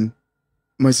 And then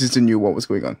my sister knew what was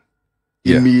going on.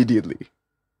 Yeah. Immediately.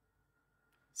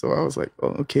 So I was like,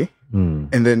 oh, okay.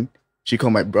 And then she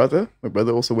called my brother. My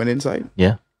brother also went inside.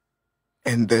 Yeah.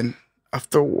 And then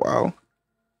after a while,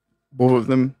 both of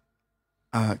them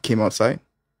came outside.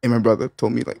 And my brother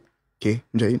told me like, okay,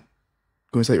 Mujahid,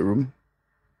 go inside your room.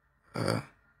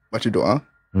 Baca doa.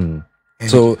 And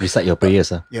So recite your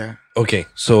prayers. yeah. okay,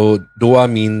 so dua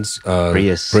means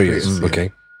Prayers. Prayers.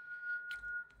 Okay.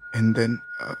 And then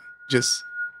just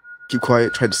keep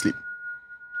quiet, try to sleep.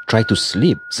 Try to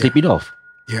sleep. Sleep it off.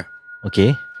 Yeah.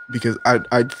 Okay. Because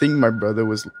I think my brother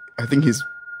I think his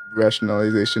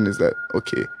rationalization is that,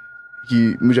 okay,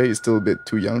 Mujahid is still a bit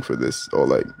too young for this, or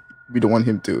like, we don't want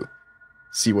him to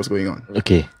see what's going on.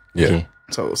 Okay. Yeah. Okay.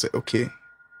 So I was like, okay.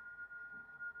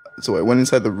 So I went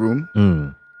inside the room,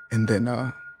 and then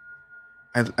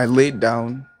I laid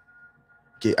down.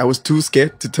 Okay, I was too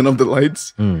scared to turn off the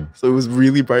lights, so it was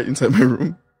really bright inside my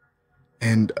room,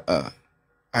 and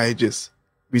I just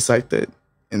recited,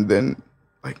 and then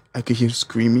like I could hear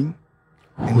screaming.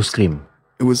 Who scream?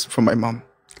 It was from my mom.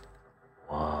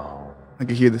 Wow. I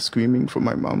could hear the screaming from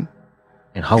my mom.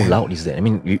 And how loud is that? I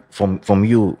mean, from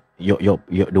you,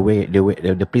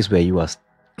 the place where you are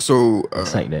So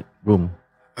inside that room.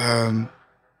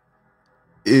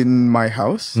 In my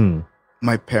house,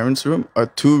 my parents' room are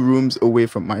 2 rooms away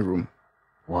from my room.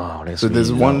 Wow, that's So really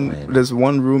loud, there's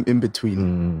one room in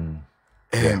between,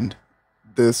 and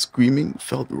the screaming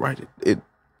felt right. It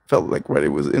felt like right. It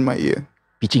was in my ear.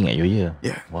 pitching at your ear.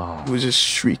 Yeah. Wow. It was just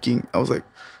shrieking. I was like,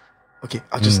 okay,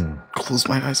 I'll just close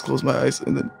my eyes,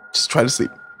 and then just try to sleep.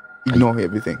 Ignore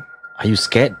everything. Are you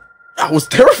scared? I was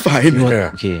terrified. Yeah.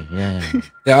 Okay, yeah.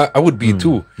 Yeah, I would be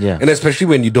too. Yeah. And especially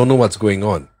when you don't know what's going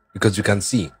on because you can't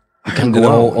see. You can't And go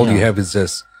out. all you have is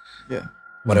just Yeah.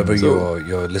 whatever So-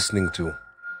 you're listening to.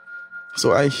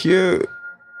 So I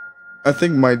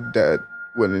think my dad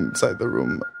went inside the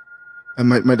room, and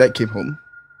my dad came home.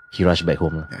 He rushed back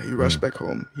home. Yeah, he rushed back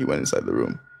home. He went inside the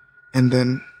room, and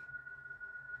then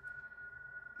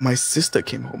my sister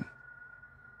came home.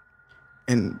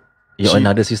 And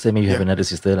Another sister, maybe you have Yeah. another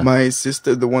sister. Lah. my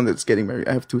sister, the one that's getting married,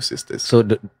 I have 2 sisters. So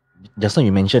just now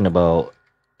you mentioned about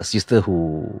a sister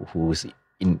who's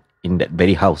in that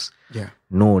very house. Yeah.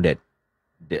 Know that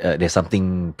there's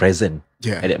something present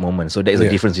Yeah, at that moment. So that is a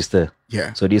Yeah. different sister.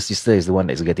 yeah. So this sister is the one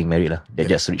that's getting married lah. That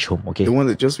just reached home. Okay. The one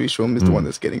that just reached home is the one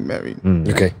that's getting married,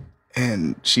 Okay.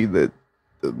 and she did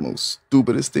the most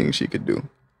stupidest thing she could do.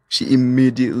 She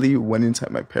immediately went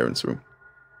inside my parents' room.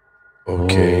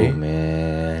 Okay. Oh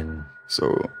man. So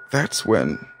that's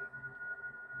when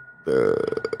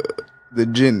the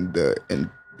jinn, the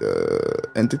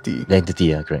entity, The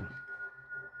entity, correct.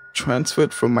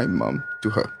 transferred from my mom to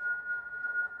her.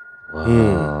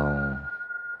 Wow.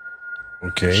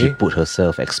 Okay. She put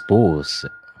herself exposed.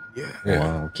 Yeah. Yeah.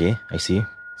 Wow. Okay, I see.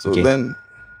 So Okay. then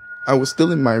I was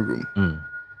still in my room, Mm.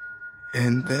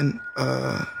 and then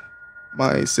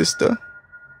my sister.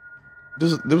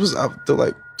 This was after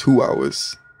like 2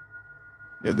 hours.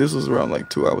 Yeah, this was around like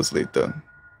 2 hours later.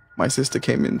 My sister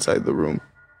came inside the room.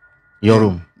 Your And-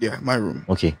 room. Yeah, my room.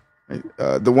 Okay. Right?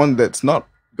 The one that's not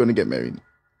gonna get married.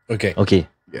 Okay. Okay.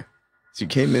 She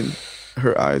came in.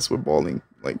 Her eyes were bawling,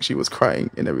 like she was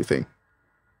crying and everything.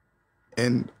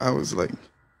 And I was like,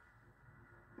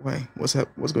 "Why?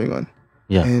 What's going on?"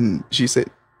 Yeah. And she said,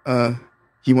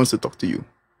 "He wants to talk to you."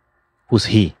 Who's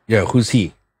he? Yeah. Who's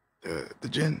he? The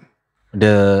jinn.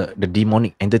 The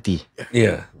demonic entity.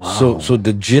 Yeah. Wow. So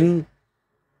the jinn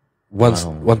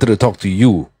wanted to talk to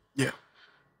you. Yeah.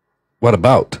 What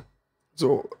about?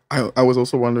 So I was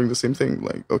also wondering the same thing.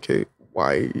 Like, okay,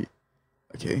 why?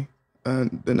 Okay,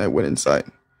 and then I went inside.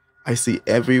 I see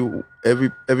everybody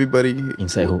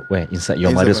Inside who? Where? Inside your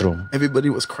inside mother's my- room. Everybody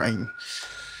was crying.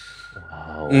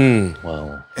 Wow. Mm.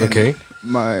 Wow. And Okay.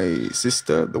 My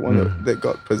sister, the one that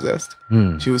got possessed,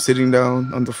 Mm. she was sitting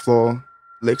down on the floor,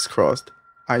 legs crossed,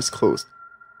 eyes closed.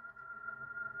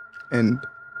 And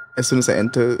as soon as I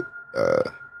entered,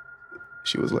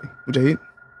 she was like, "Mujahid,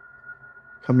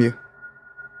 come here."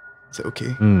 I said,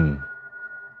 "Okay." Mm.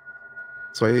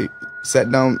 So I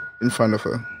sat down in front of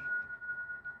her.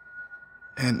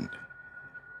 And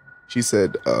she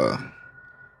said,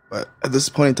 but at this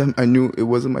point in time, I knew it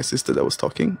wasn't my sister that was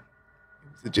talking.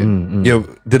 It was the jinn. Yeah.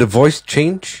 Did the voice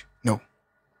change? No,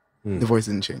 the voice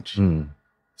didn't change.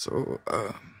 So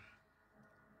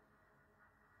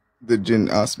the jinn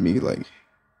asked me, like,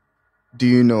 do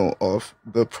you know of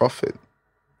the Prophet?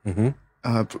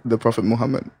 The Prophet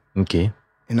Muhammad. Okay.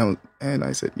 And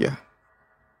I said, yeah.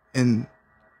 And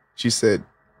she said,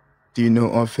 do you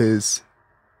know of his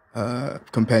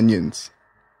companions?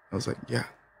 I was like, yeah.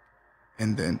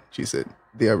 And then she said,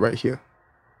 they are right here.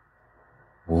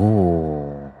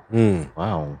 Oh.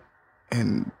 Wow.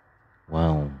 And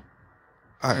wow.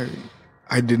 I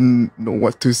didn't know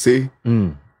what to say.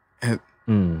 And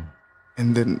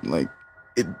then, like,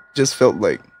 it just felt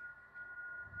like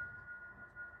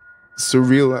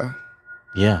surreal.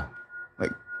 Yeah.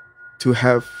 Like, to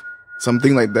have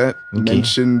something like that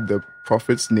mention the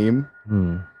Prophet's name.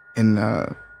 And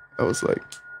I was like,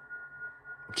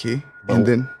 okay. And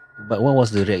then, but what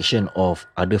was the reaction of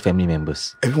other family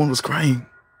members? everyone was crying.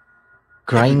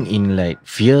 Crying in like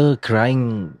fear,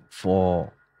 crying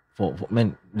for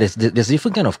man. There's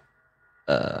different kind of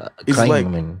It's crying. like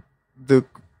Man.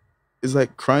 It's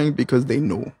like crying because they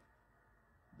know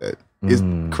that is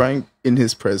crying in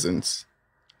his presence,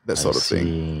 that sort of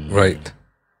thing. Right.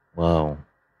 Wow.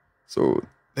 So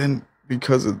then,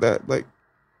 because of that, like,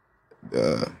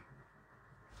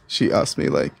 she asked me,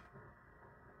 like,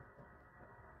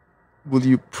 will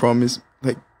you promise,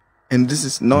 like, and this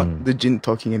is not the jinn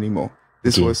talking anymore.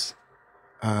 This was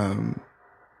the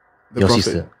Your Prophet.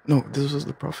 sister? No, this was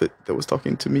the Prophet that was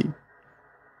talking to me.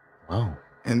 Wow.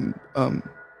 And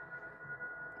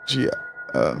he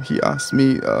asked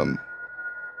me, can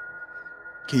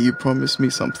you promise me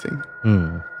something?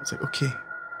 I was like, okay.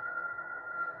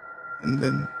 And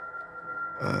then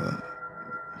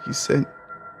he said,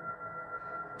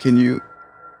 can you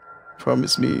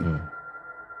promise me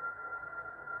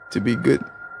to be good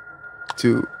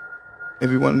to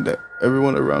everyone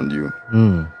around you,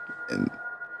 and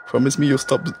promise me you'll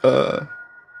stop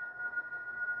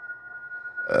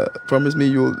promise me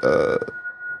you'll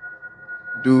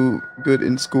do good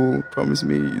in school, promise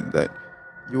me that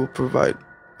you'll provide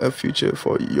a future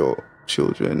for your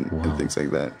children and things like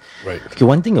that. Right. Okay,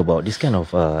 one thing about this kind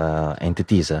of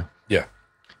entities, Yeah.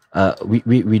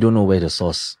 we don't know where the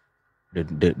source,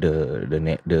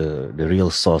 the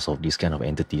real source of this kind of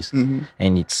entities,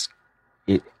 and it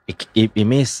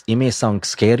may sound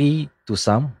scary to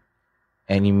some,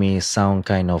 and it may sound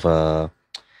kind of a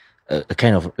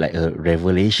kind of like a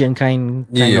revelation kind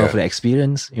of like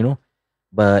experience, you know.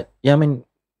 But yeah, I mean,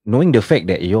 knowing the fact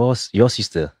that your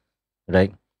sister,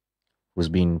 right, who's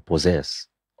been possessed,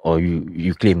 or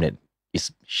you claim that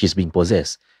she's been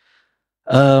possessed,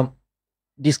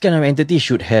 this kind of entity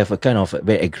should have a kind of a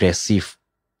very aggressive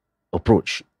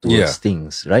approach towards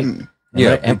things, right? Am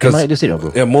I right to say that,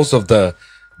 bro? Yeah, most of the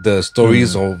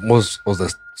stories or most of the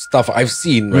stuff I've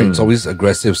seen, right, it's always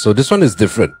aggressive. So this one is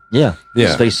different. Yeah.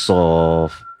 It's very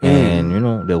soft, and you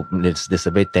know, there's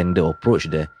a very tender approach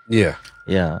there. Yeah.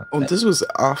 Yeah. Oh, this was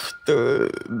after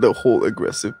the whole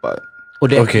aggressive part. Oh,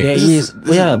 there is.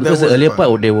 Because the earlier fun.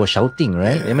 part they were shouting,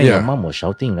 right? I mean, your mom was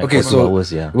shouting, right? Okay, for so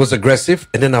hours, it was aggressive,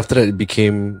 and then after that it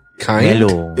became kind.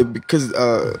 mellow. Because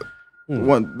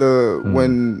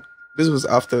when this was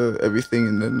after everything,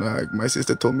 and then my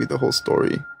sister told me the whole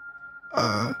story.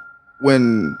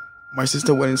 When my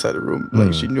sister went inside the room,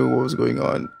 like, she knew what was going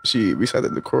on. She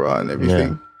recited the Quran and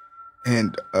everything,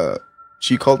 and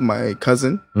she called my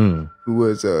cousin, who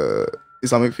was a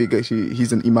Islamic figure.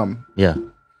 He's an imam. Yeah.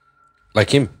 Like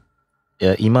him.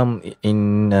 Imam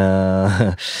in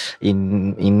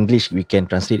in English we can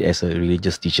translate as a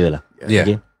religious teacher lah. Yeah.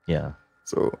 Okay? Yeah.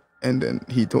 So, and then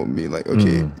he told me, like,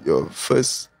 okay, your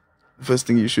first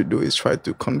thing you should do is try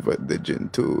to convert the jinn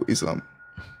to Islam.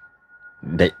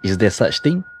 Is there such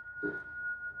thing?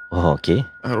 Oh, okay.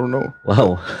 I don't know.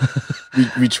 Wow.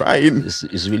 We tried.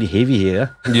 It's really heavy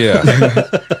here. Yeah.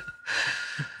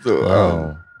 So,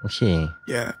 Wow. Okay.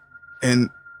 yeah. And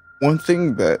one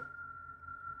thing that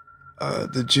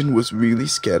the jinn was really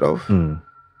scared of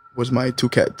was my 2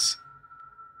 cats.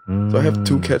 So I have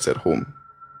 2 cats at home.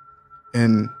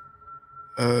 And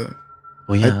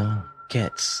Oh yeah,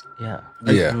 cats. Yeah.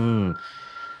 Yeah.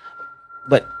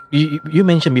 But you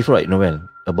mentioned before, right, Noel,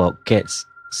 about cats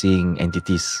seeing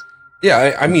entities.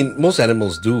 Yeah, I mean, most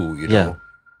animals do, you know.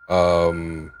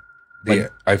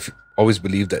 I've always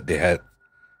believed that they have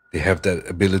that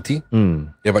ability.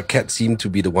 Yeah, but cats seem to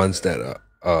be the ones that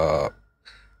are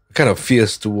kind of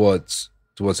fierce towards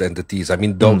entities. I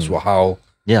mean, dogs will howl.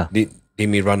 Yeah. They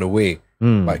may run away.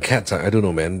 But cats, I don't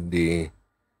know, man.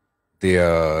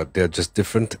 They're just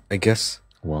different, I guess.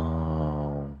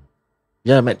 Wow.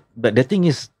 Yeah, but the thing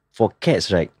is, for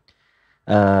cats, right?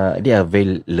 They are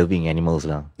very loving animals,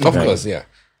 lah. Of right? course, yeah.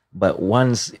 But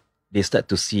once they start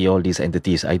to see all these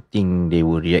entities, I think they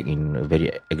will react in a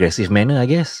very aggressive manner, I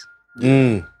guess.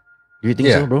 Mm, Do you think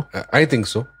yeah, so, bro? I think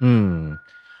so.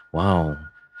 Wow.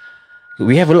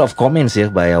 We have a lot of comments here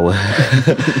by our.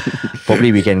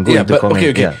 Probably we can go Yeah, into but comments.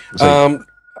 okay. Yeah, sorry.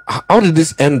 How did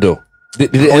this end though?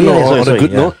 Did it Oh, end yeah, on sorry, a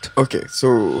good yeah. note? Okay,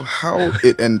 so how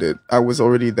it ended, I was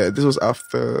already there. This was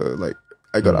after like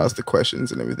I got asked the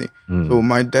questions and everything. So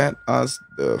my dad asked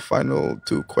the final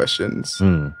 2 questions.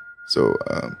 So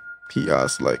he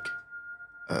asked like,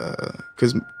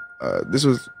 because this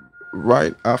was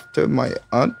right after my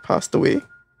aunt passed away,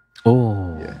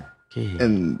 Oh, yeah. okay.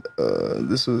 and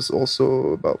this was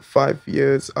also about 5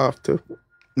 years after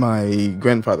my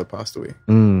grandfather passed away.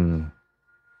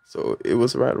 So it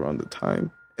was right around the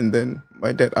time. And then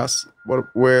my dad asked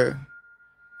where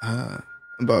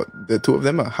about the 2 of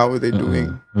them, how are they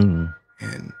doing? And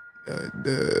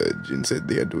the jinn said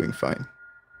they are doing fine.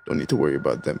 Don't need to worry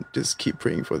about them. Just keep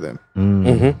praying for them.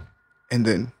 Mm-hmm. And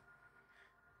then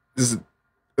this is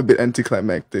a bit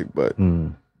anticlimactic, but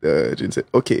the jinn said,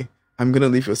 "Okay, I'm gonna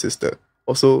leave your sister.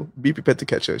 Also, be prepared to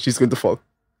catch her. She's going to fall."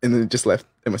 And then it just left,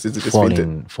 and my sister just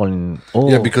fainted. Falling. Oh,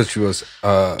 Yeah, because she was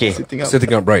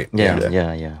sitting upright. yeah.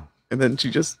 And then she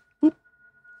just,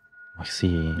 I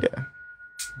see. yeah,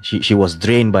 She was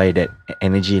drained by that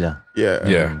energy, lah.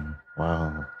 yeah.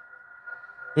 Wow.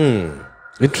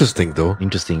 Interesting though.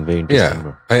 Interesting. Very interesting,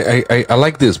 bro. I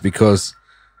like this because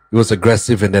it was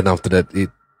aggressive, and then after that, the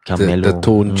Mellow.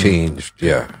 tone changed.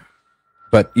 Yeah,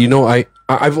 but you know,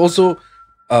 I've also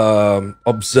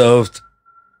observed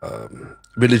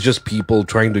religious people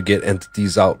trying to get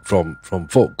entities out from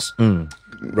folks,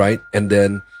 right? And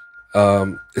then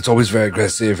it's always very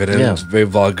aggressive, and then it's very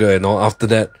vulgar, and all. After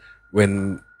that,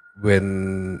 when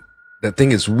that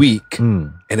thing is weak,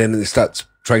 and then it starts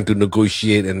trying to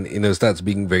negotiate, and starts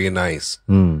being very nice.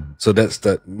 So that's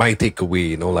my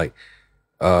takeaway. Like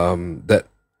that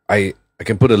I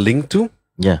can put a link to.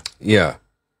 Yeah.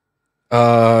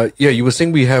 You were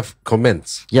saying we have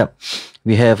comments. Yeah.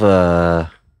 We have a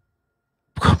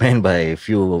comment by a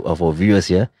few of our viewers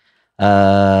here.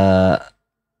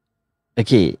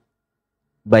 Okay.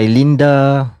 By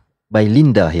Linda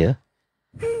here.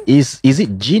 Is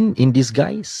it jinn in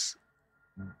disguise?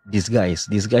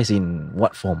 Disguise in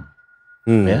what form?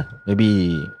 Yeah,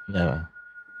 maybe. Yeah.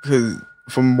 Because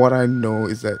from what I know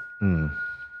is that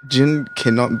jinn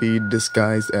cannot be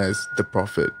disguised as the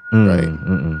prophet, right?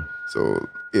 So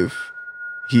if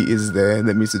he is there,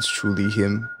 that means it's truly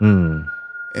him,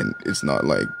 and it's not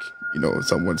like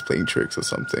someone's playing tricks or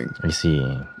something. I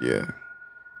see. Yeah,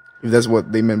 if that's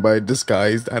what they meant by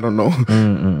disguised, I don't know.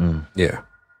 Yeah.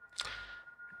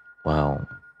 Wow.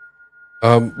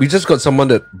 We just got someone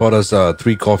that bought us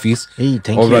 3 coffees. Hey,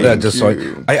 thank or you. rather, I just saw it.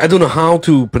 I don't know how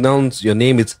to pronounce your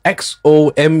name. It's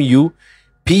XOMUPUMINI.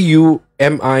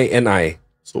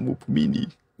 Somupumini.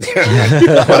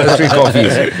 Bought us 3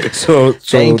 coffees. So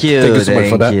Thank you. Thank you so much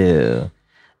for that. You.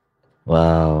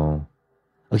 Wow.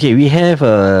 Okay, we have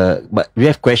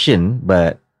question,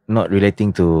 but not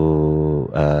relating to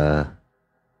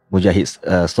Mujahid's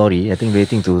story. I think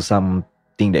relating to something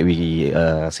that we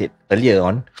said earlier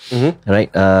on. Right?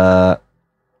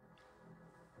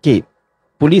 Okay,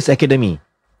 Police Academy.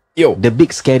 Yo. The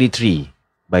Big Scary Tree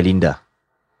by Linda.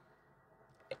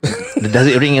 Does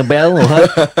it ring a bell? Or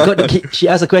she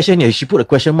asked a question here. She put a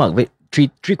question mark. Wait,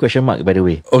 three question mark, by the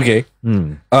way. Okay.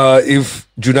 If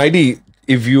Junaidi,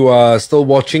 if you are still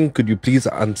watching, could you please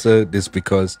answer this,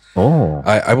 because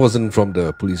I wasn't from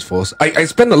the police force. I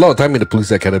spent a lot of time in the police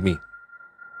academy.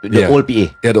 The old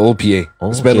PA. Yeah, the old PA.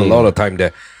 Oh, Spent a okay. lot of time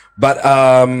there. But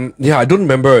I don't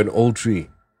remember an old tree.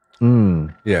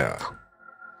 Yeah.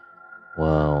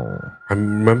 Wow. I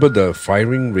remember the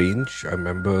firing range. I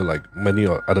remember like many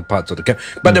other parts of the camp.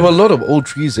 But there were a lot of old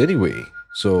trees anyway.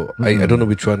 So I don't know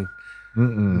which one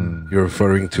you're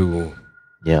referring to.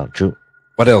 Yeah, true.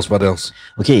 What else?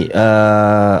 Okay,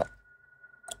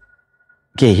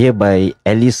 here by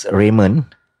Alice Raymond.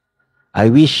 I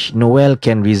wish Noel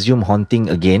can resume haunting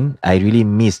again. I really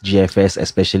miss GFS,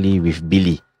 especially with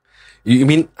Billy. You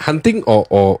mean hunting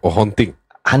or haunting?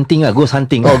 Hunting, ghost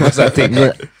hunting. Oh, ghost hunting.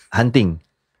 Hunting.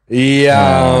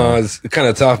 Yeah, it's kind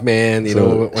of tough, man. You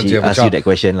know, once she you have a asked you child. that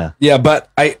question, lah. Yeah, but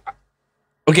I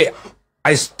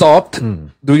stopped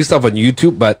doing stuff on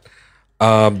YouTube, but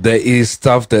there is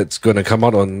stuff that's going to come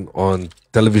out on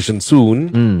television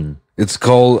soon. It's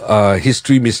called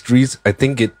History Mysteries. I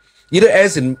think it either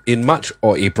airs in March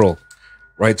or April,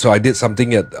 right? So I did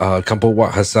something at Kampung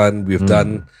Wak Hassan. We've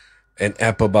done an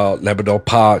app about Labrador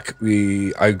Park.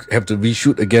 I have to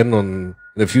reshoot again in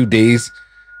a few days.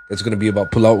 That's going to be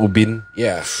about Pulau Ubin.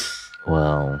 Yeah.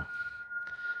 Wow.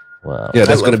 Yeah,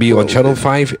 that's going to love be on Pulau Channel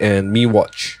Ubin. 5 and Me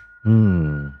Watch.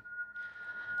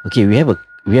 Okay, we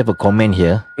have a comment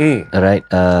here. All right.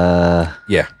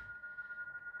 Yeah.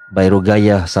 By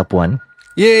Rogaya Sapuan.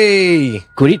 Yay!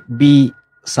 Could it be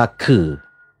saka?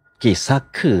 Okay,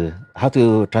 saka. How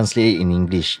to translate it in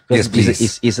English? Yes, please.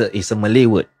 It's a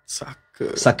Malay word.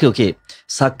 Saka. Saka, okay.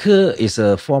 Saka is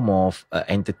a form of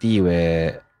entity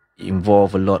where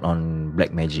involve a lot on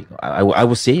black magic. I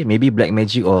would say maybe black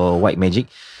magic or white magic.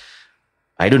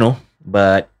 I don't know,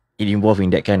 but it involved in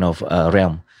that kind of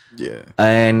realm. Yeah.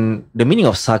 And the meaning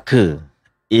of saka,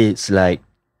 it's like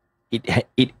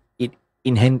it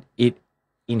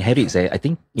inherits. I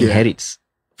think inherits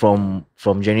from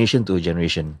generation to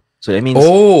generation. So that means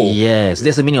yes,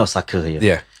 that's the meaning of saka here.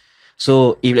 Yeah.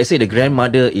 So if let's say the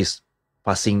grandmother is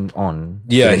passing on,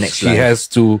 to Yeah, the next she life, has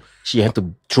to have to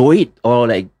throw it or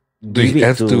like give it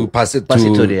have to pass it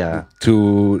to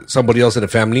to somebody else in the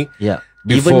family. yeah.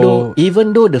 Before,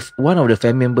 Even though one of the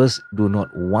family members do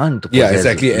not want to possess yeah,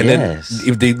 exactly. it. And then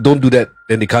if they don't do that,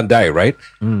 then they can't die, right?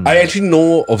 I actually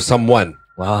know of someone.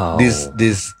 Wow.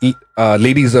 This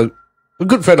lady is a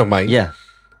good friend of mine. Yeah.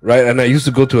 Right. And I used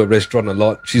to go to a restaurant a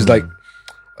lot. She's like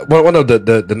one of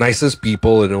the nicest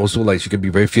people, and also like she can be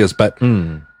very fierce. But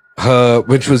her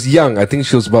when she was young, I think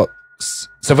she was about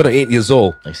 7 or 8 years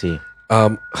old. I see.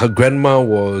 Her grandma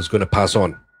was going to pass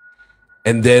on,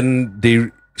 and then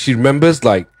she remembers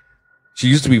like she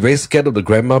used to be very scared of the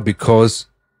grandma because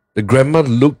the grandma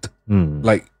looked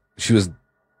like she was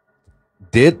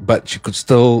dead, but she could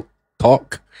still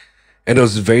talk, and there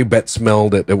was a very bad smell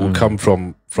that would come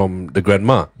from the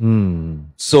grandma.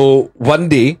 So one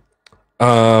day,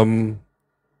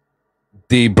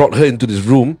 they brought her into this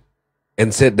room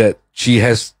and said that she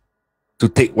has to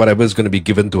take whatever is going to be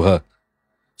given to her.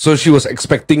 So she was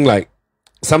expecting like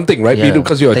something, right? Yeah.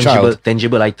 Because you're a child.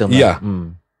 Tangible item. Yeah.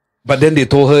 But then they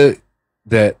told her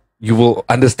that you will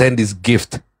understand this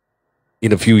gift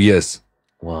in a few years.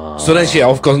 Wow. So then she had,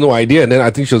 of course, no idea. And then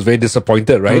I think she was very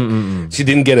disappointed, right? She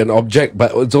didn't get an object,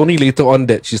 but it's only later on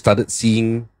that she started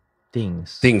seeing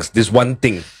things. This one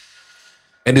thing.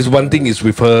 And this one thing is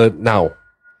with her now.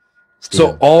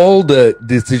 So all the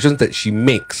decisions that she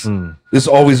makes is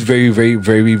always very, very,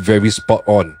 very, very spot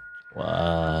on.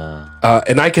 Wow.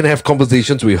 And I can have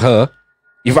conversations with her.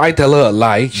 If I tell her a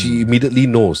lie, she immediately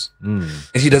knows. And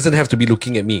she doesn't have to be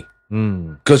looking at me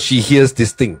because she hears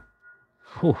this thing.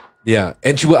 Whew. Yeah.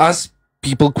 And she will ask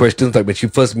people questions like when she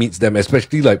first meets them,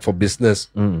 especially like for business.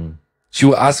 She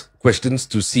will ask questions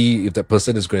to see if that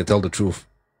person is going to tell the truth.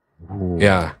 Ooh.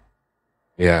 Yeah.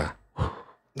 Yeah.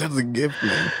 That's a gift,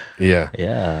 man. Yeah.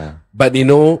 Yeah. But you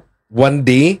know, one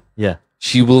day Yeah.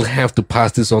 she will have to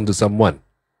pass this on to someone.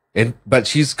 But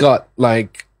she's got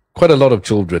like quite a lot of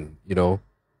children, you know,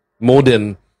 more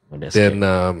than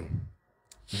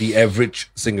the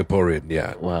average Singaporean.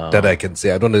 Yeah. Wow. That I can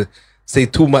say. I don't want to say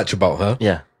too much about her.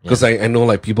 Yeah. Because I know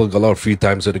like people got a lot of free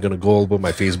time, so they're going to go all over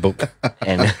my Facebook.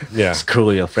 And Yeah.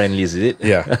 scroll your friend list, is it?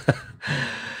 Yeah.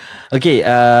 Okay,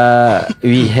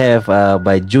 we have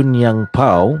by Jun Yang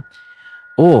Pao.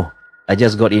 Oh, I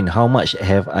just got in. How much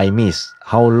have I missed?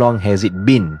 How long has it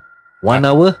been? 1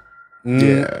 hour?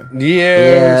 Yeah.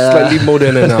 Slightly more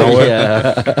than an hour.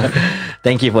 Yeah.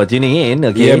 Thank you for tuning in.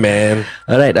 Okay. Yeah, man.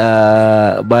 All right.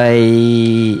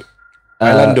 By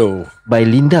Orlando. by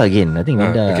Linda again. I think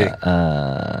Linda. Okay.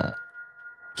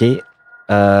 Okay.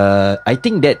 I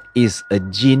think that is a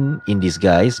jinn in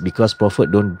disguise because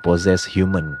Prophet don't possess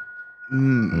human.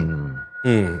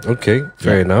 Okay.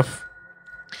 Fair enough.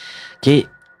 Okay.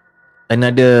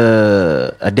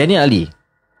 Another Daniel Ali.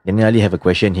 Daniel Ali have a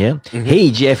question here.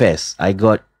 Hey GFS, I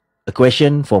got a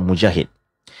question for Mujahid.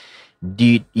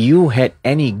 Did you had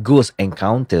any ghost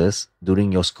encounters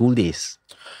during your school days?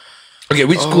 Okay,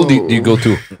 which school did you go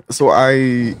to? So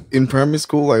in primary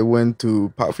school, I went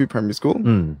to Parkview Primary School.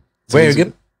 So Where it's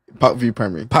again? Parkview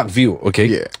Primary. Parkview. Okay.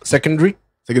 Yeah. Secondary?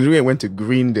 Secondary, I went to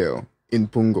Greendale in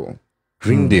Punggol.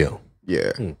 Greendale.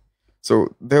 Yeah.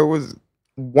 So there was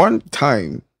one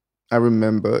time I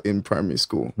remember in primary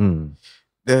school,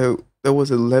 there was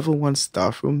a level 1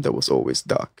 staff room that was always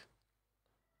dark.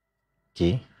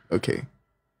 Okay. Okay.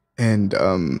 And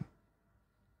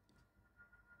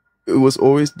it was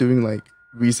always during like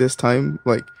recess time,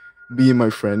 like me and my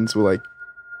friends were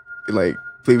like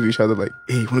play with each other, like,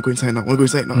 hey, wanna go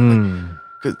inside now?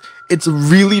 Because it's a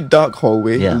really dark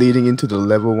hallway leading into the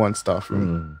level 1 staff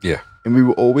room. Yeah. And we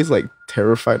were always like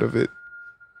terrified of it.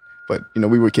 But you know,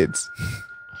 we were kids.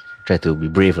 Try to be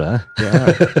brave, lah.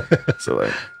 Yeah. So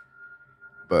like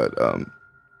But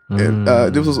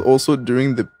this was also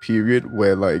during the period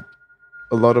where like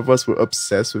a lot of us were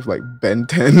obsessed with like Ben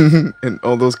 10 and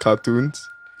all those cartoons.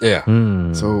 Yeah.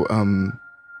 So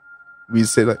we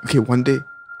said like, okay, one day,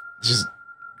 just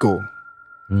go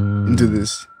into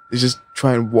this. Let's just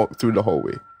try and walk through the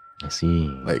hallway. I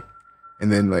see. Like,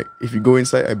 and then like if you go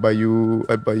inside, I buy you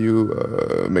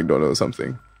McDonald's or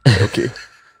something. Okay,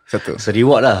 settle. So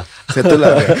reward lah. Settle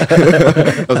lah.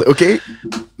 I was like, okay,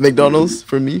 McDonald's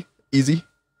for me, easy.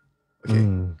 Okay,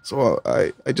 so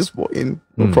I just walk in,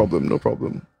 no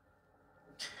problem.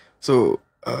 So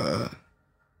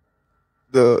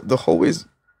the hallways,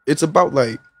 it's about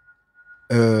like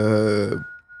an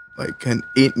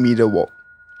 8-meter walk.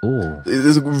 Oh,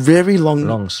 It's a very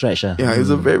long stretch. Yeah,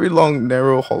 it's a very long,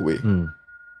 narrow hallway,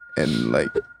 and like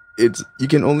you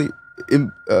can only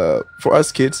for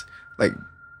us kids like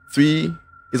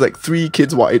it's like 3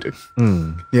 kids wide.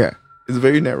 Yeah, it's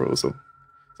very narrow. So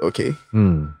okay.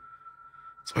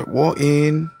 So I walk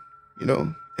in,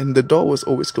 and the door was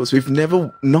always closed. We've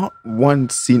never, not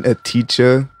once, seen a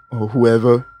teacher or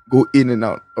whoever go in and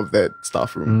out of that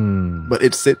staff room. But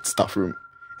it said staff room.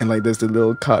 And like there's the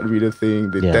little card reader thing,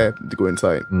 they tap to go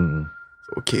inside. So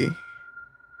okay.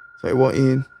 So I walk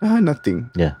in,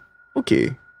 nothing. Yeah.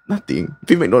 Okay, nothing.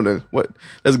 Big McDonald's, what?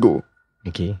 Let's go.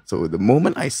 Okay. So the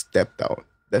moment I stepped out,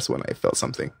 that's when I felt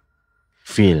something.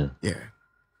 Feel. Yeah.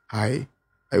 I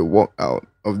walked out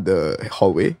of the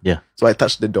hallway. Yeah. So I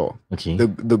touched the door. Okay.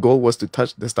 The goal was to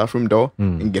touch the staff room door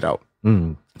and get out.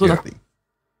 So nothing.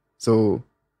 So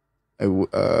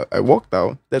I walked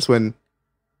out. That's when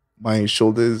my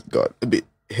shoulders got a bit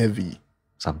heavy.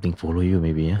 Something follow you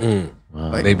maybe, yeah? Wow.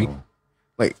 Like, Maybe.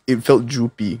 Like it felt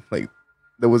droopy. Like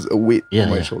there was a weight on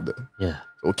my shoulder. Yeah.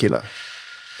 Okay lah.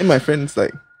 And my friend's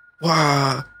like,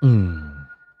 wow,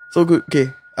 so good.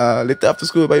 Okay. Later after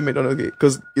school, buy McDonald's. Okay,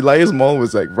 because Elias Mall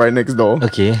was like right next door.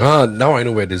 Okay. Now I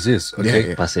know where this is. Okay.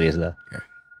 Yeah. Pasir Ris lah. Yeah.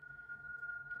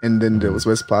 And then there was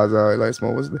West Plaza. Elias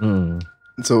Mall was there.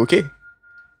 So okay.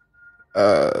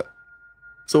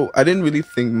 So I didn't really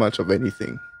think much of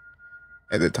anything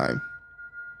at the time.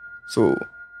 So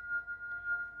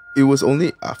it was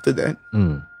only after that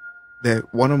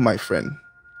that one of my friend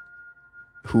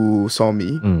who saw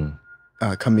me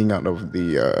coming out of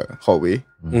the hallway,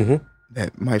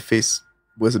 that my face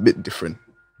was a bit different.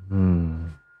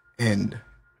 And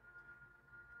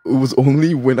it was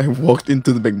only when I walked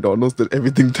into the McDonald's that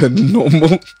everything turned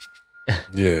normal.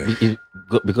 Yeah.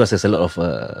 Because there's a lot of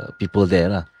people there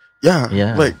lah.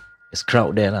 Yeah. Like, there's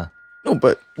crowd there lah. no,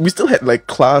 but we still had like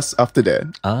class after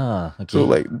that. Okay. So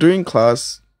like during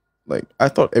class, like I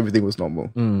thought everything was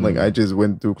normal. Like I just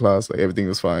went through class, like everything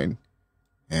was fine.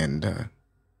 And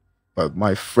but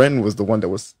my friend was the one that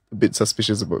was a bit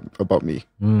suspicious about me.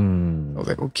 I was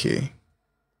like, okay.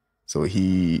 So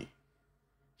he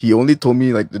only told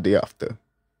me like the day after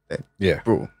that,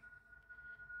 bro,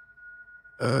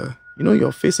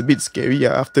 your face a bit scary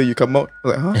after you come out. I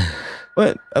was like, huh?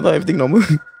 What? I thought everything normal.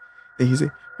 Then he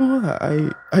said,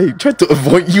 oh, I tried to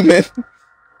avoid you, man.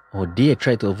 Oh, they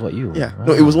tried to avoid you? Yeah.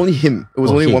 No, it was only him. It was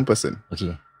only one person.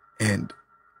 Okay. And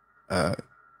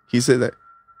he said that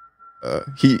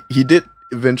he did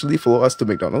eventually follow us to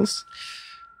McDonald's.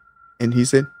 And he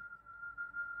said,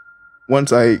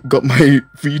 once I got my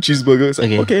free cheeseburger, it's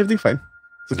like, okay, everything fine.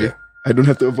 It's okay. Yeah. I don't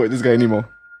have to avoid this guy anymore.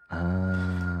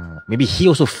 Maybe he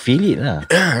also feel it lah.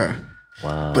 Yeah.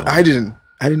 Wow. But I didn't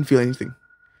feel anything.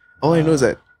 All I know is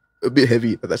that a bit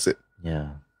heavy, but that's it. Yeah.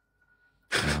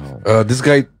 Wow. This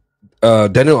guy,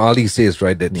 Daniel Ali says,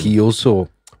 right, that he also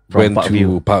went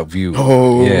to Parkview.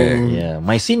 Oh. Yeah.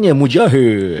 My senior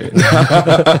Mujahid.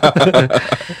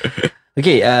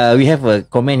 Okay, we have a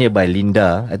comment here by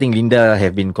Linda. I think Linda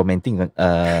have been commenting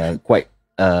quite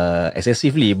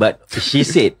excessively, but she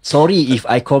said, sorry if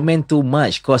I comment too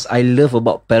much because I love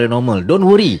about paranormal. Don't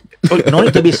worry. No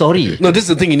need to be sorry. No, this is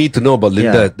the thing you need to know about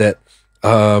Linda, that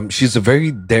she's a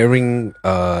very daring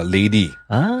lady.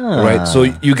 Right? So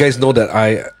you guys know that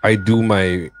I do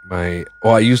I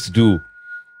used to do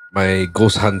my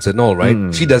ghost hunts and all,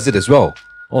 right? She does it as well.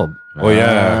 Oh,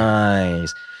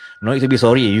 nice. No need to be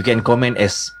sorry. You can comment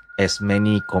as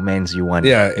many comments you want.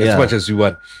 Yeah, as much as you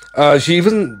want. She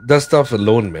even does stuff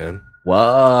alone, man.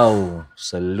 Wow.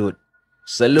 Salute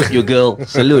you, girl.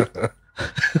 Salute.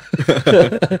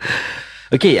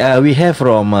 Okay, we have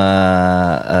from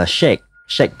Shek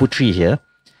Putri here.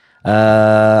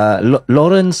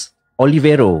 Lawrence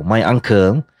Olivero, my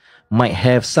uncle, might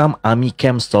have some army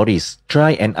camp stories.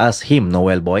 Try and ask him,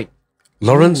 Noel Boyd.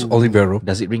 Lawrence Olivero.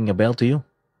 Does it ring a bell to you?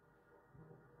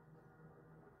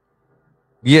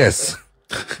 Yes.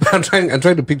 I'm trying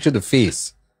to picture the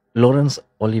face. Lawrence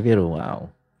Olivero, wow.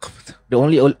 The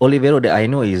only Olivero that I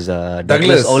know is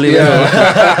Douglas. Olivero.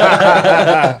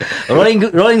 Yeah.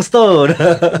 Rolling Stone.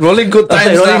 Rolling Good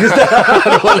Times. Rolling Good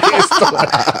Rolling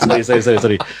Stone.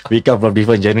 sorry. We come from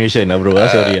different generation, bro.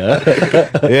 Sorry.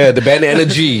 Yeah, the band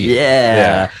Energy.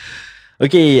 Yeah.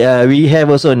 Okay, we have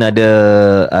also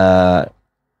another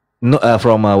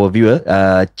from our viewer,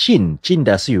 Chin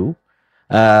Dasu.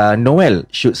 Noel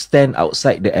should stand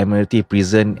outside the Admiralty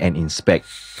prison and inspect.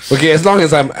 Okay, as long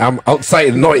as I'm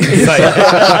outside, not inside.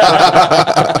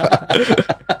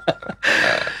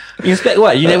 Inspect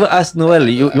what? You never asked Noel.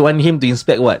 You want him to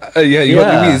inspect what? Yeah, you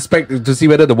want me to inspect to see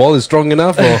whether the wall is strong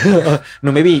enough, or No,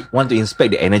 maybe want to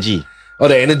inspect the energy.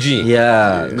 the energy.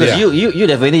 Yeah, because Yeah. you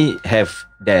definitely have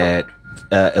that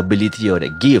ability or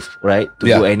that gift, right? To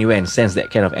go anywhere and sense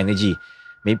that kind of energy.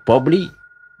 Maybe probably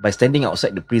by standing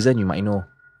outside the prison, you might know.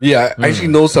 Yeah, I actually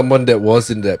know someone that was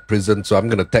in that prison, so I'm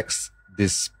gonna text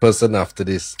this person after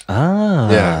this.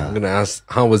 Yeah, I'm gonna ask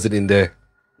how was it in there.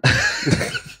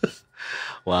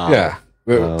 Wow. Yeah,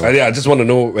 I just want to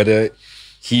know whether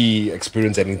he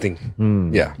experienced anything.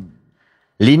 Yeah.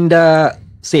 Linda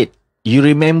said, "You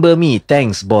remember me?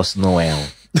 Thanks, Boss Noel."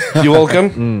 You're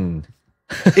welcome.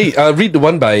 Hey, read the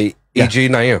one by AJ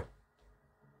Nair.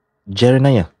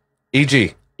 Jeremiah.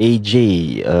 AJ.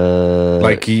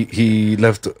 Like he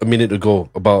left a minute ago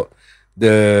about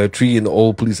the tree in the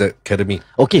old police academy.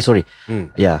 Okay, sorry.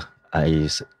 Yeah,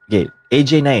 okay.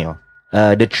 AJ Nair.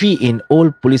 The tree in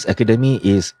Old Police Academy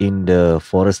is in the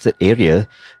forested area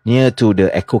near to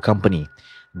the Echo Company.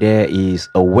 There is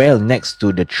a well next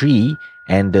to the tree,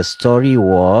 and the story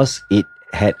was it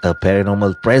had a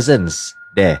paranormal presence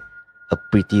there. A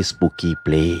pretty spooky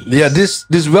place. Yeah, this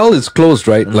well is closed,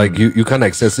 right? Like you can't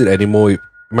access it anymore.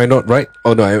 Am I not right?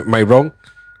 Oh no, am I wrong?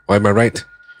 Or am I right?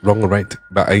 Wrong or right?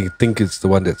 But I think it's the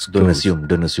one that's Don't closed.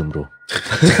 assume, bro.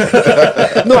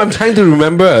 No, I'm trying to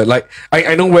remember. Like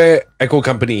I know where Echo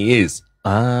Company is.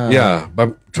 Yeah, but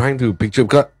I'm trying to picture,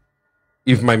 because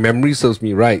if my memory serves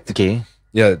me right, Okay.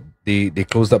 yeah, they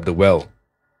closed up the well.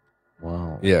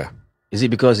 Wow. Yeah. Is it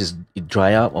because it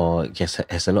dry up or it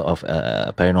has a lot of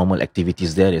paranormal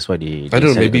activities there? That's why they I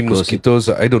don't know, decided maybe to close it? mosquitoes.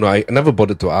 I don't know. I never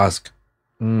bothered to ask.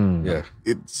 Yeah.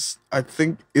 I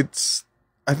think it's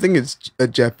a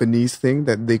Japanese thing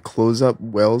that they close up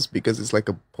wells because it's like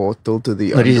a portal to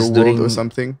the No, this is underworld or during-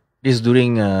 something. This is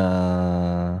during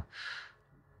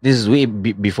this is way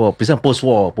before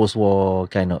post-war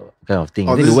kind of thing.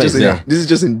 Oh, I think this, the is West- just this is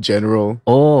just in general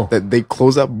Oh, that they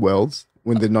close up wells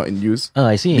when they're not in use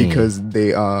I see. because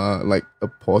they are like a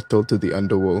portal to the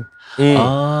underworld.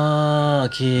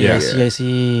 Okay. Yeah. I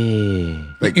see.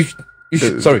 Like you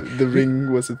should, sorry, The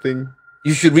ring was a thing.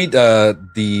 you should read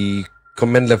the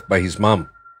comment left by his mom.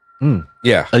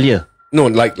 Yeah. Earlier. No,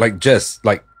 like just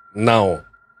like now.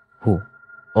 Who?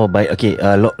 Oh, by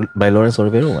by Lawrence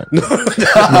Olivero. What?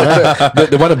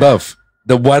 The one above.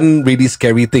 The one really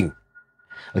scary thing.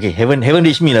 Okay, haven't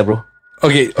reached me lah, bro.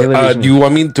 Okay, Haven't reached me. do you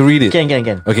want me to read it? Can.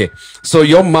 Okay, so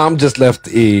your mom just left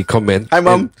a comment. Hi,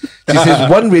 Mom. and She says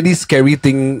one really scary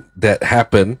thing that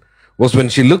happened was when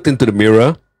she looked into the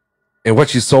mirror, and what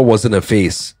she saw wasn't a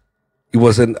face. It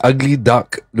was an ugly,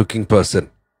 dark-looking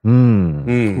person.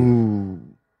 Ooh.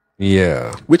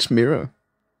 Yeah. Which mirror?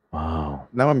 Wow.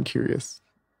 Now I'm curious.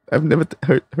 I've never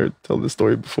heard tell the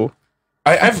story before.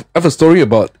 I have a story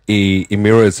about a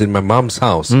mirror. It's in my mom's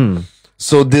house.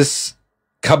 So this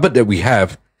cupboard that we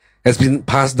have has been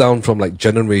passed down from like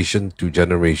generation to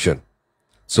generation.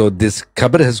 So this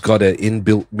cupboard has got an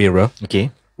inbuilt mirror,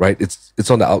 Okay. right? It's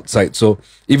on the outside. So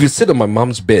if you sit on my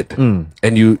mom's bed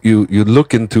and you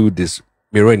look into this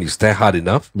mirror and you stare hard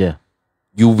enough, Yeah.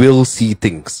 you will see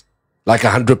things like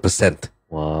 100%.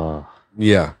 Wow.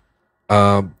 Yeah.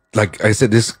 Like I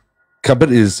said, this cupboard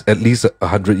is at least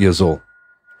 100 years old.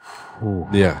 Ooh.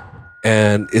 Yeah.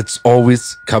 And it's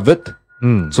always covered.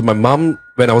 So my mom,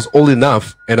 when I was old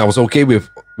enough and I was okay with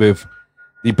the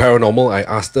paranormal, I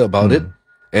asked her about it.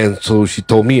 And so she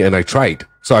told me and I tried.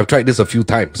 So I've tried this a few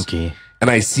times. Okay. And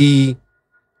I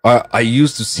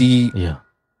used to see Yeah.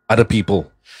 other people.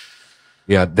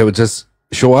 Yeah, they would just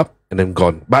show up and then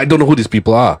gone. But I don't know who these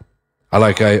people are.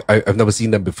 I've never seen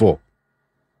them before.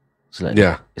 It's like,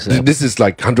 Yeah. It's like, This is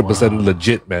like 100%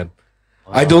 legit, man.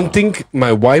 I don't think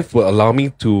my wife will allow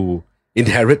me to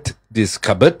inherit this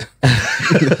cupboard.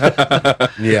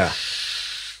 Yeah.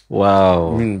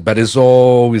 wow. But it's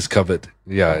always covered.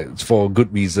 Yeah, it's for a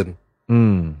good reason.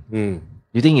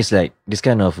 You think it's like this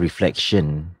kind of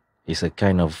reflection is a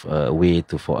kind of way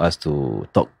for us to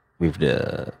talk with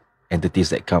the entities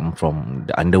that come from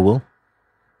the underworld?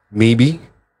 Maybe.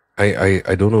 I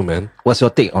don't know, man. What's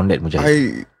your take on that,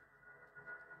 Mujahid?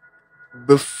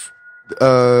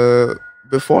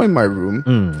 before in my room,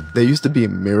 there used to be a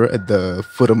mirror at the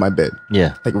foot of my bed,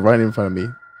 Yeah. like right in front of me.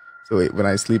 So when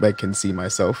I sleep, I can see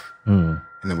myself. And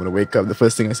then when I wake up, the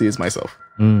first thing I see is myself.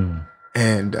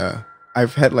 And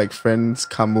I've had like friends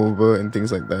come over and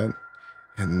things like that.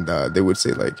 And they would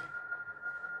say like,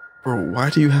 bro, why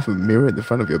do you have a mirror at the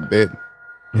front of your bed?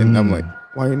 And I'm like,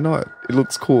 why not? It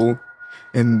looks cool.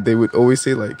 And they would always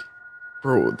say like,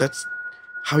 bro, that's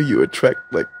how you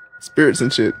attract like spirits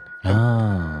and shit.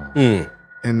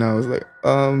 And I was like,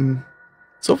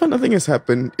 so far nothing has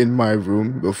happened in my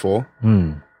room before.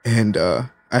 And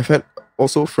I've had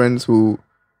also friends who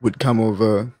would come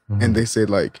over and they said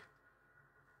like,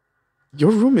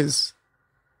 your room is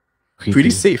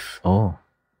pretty safe. Oh.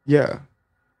 Yeah.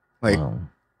 Like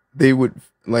they would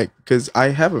like, because I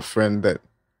have a friend that,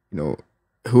 you know,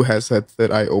 who has had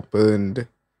third eye opened,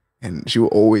 and she will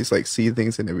always like see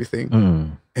things and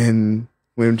everything. And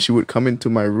when she would come into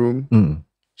my room,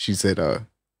 she said,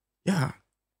 yeah,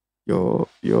 your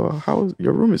house,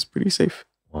 your room is pretty safe.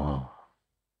 Wow.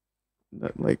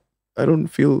 Like, I don't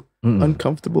feel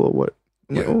uncomfortable or what.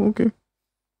 I'm like, oh, okay.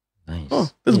 Nice.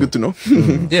 Oh, that's good to know.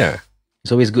 Yeah.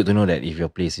 It's always good to know that if your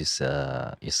place is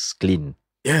clean.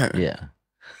 Yeah. Yeah.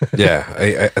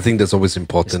 Yeah, I think that's always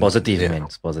important. It's positive, Yeah. man.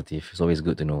 It's positive. It's always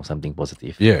good to know something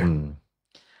positive. Yeah.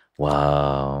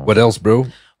 Wow. What else, bro?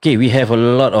 Okay, we have a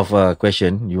lot of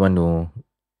question. You want to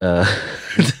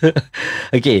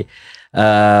okay.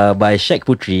 By Shek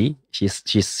Putri,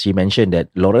 she mentioned that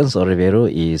Lawrence Olivero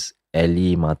is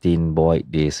Ellie Martin Boyd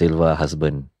de Silva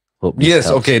husband. Hope this Yes,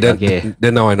 helps. okay,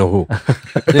 then now I know who.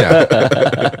 Yeah.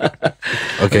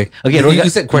 Okay. Okay, You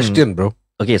said question, bro.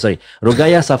 Okay, sorry.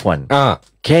 Rogaya Safwan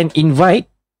can invite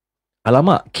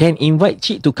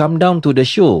Cik to come down to the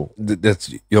show. That's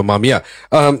your mom, yeah.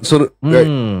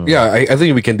 Yeah, I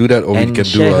think we can do that, or and we can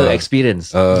share do her a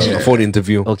experience. phone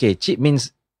interview. Okay, Cik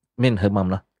mean her mom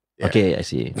lah. Yeah. Okay, I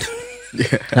see.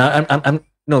 Yeah. I'm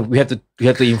no. We have to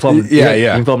inform.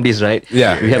 Yeah. Inform this, right?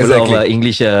 Yeah, We have a lot of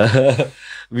English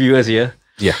viewers here.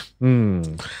 Yeah.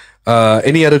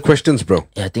 Any other questions, bro?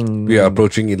 Yeah, I think We are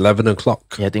approaching 11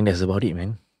 o'clock. Yeah, I think that's about it,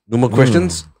 man. No more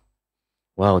questions?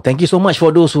 Wow, thank you so much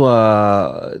for those who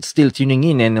are still tuning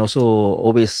in and also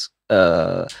always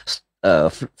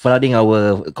flooding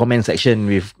our comment section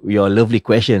with your lovely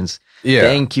questions. Yeah.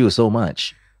 Thank you so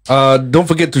much. Don't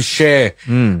forget to share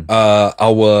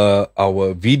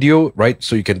our video, right?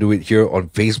 So you can do it here on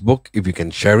Facebook. If you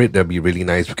can share it, that'd be really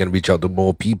nice. We can reach out to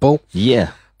more people.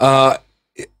 Yeah.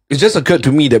 It just occurred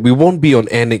to me that we won't be on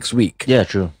air next week. Yeah,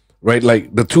 true. Right?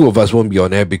 Like the two of us won't be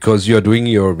on air because you're doing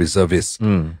your reservist.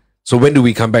 So when do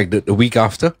we come back? The week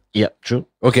after? Yeah, true.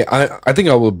 Okay, I think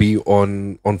I will be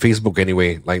on Facebook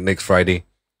anyway, like next Friday.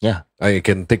 Yeah. I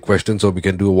can take questions, or we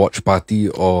can do a watch party,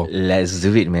 or Let's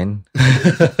do it, man.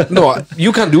 no,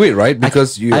 you can't do it, right?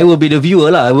 Because I will be the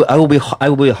viewer lah. I will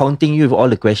be haunting you with all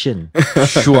the questions.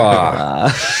 sure.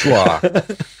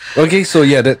 Okay, so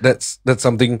yeah, that's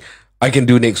something I can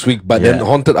do next week. But then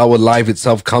Haunted Hour Live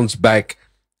itself comes back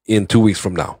in 2 weeks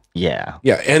from now. Yeah.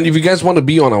 Yeah, and if you guys want to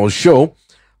be on our show,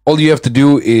 all you have to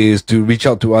do is to reach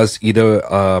out to us either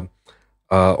on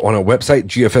our website,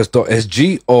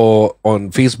 gfs.sg, or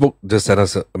on Facebook. Just send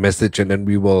us a message and then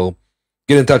we will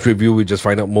get in touch with you. We just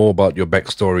find out more about your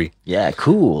backstory. Yeah,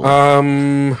 cool.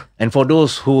 And for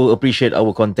those who appreciate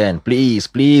our content, please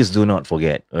do not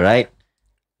forget. All right,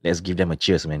 let's give them a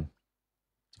cheers, man.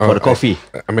 For the coffee.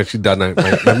 I'm actually done.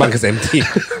 My mug is empty.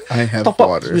 I have Top up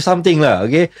water. with something lah,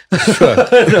 okay?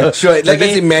 Sure.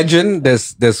 Let's imagine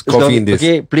there's coffee in this.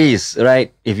 Okay, please,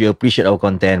 right? If you appreciate our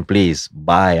content, please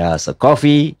buy us a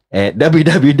coffee at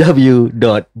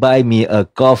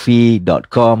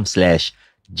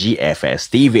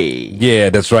www.buymeacoffee.com/GFSTV. Yeah,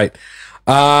 that's right.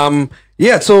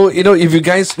 Yeah, so if you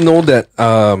guys know that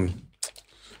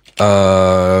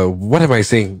what am I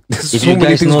saying? There's If so you many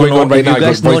guys things know, going on right now.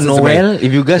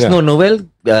 if you guys know Noel,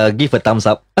 give a thumbs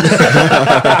up.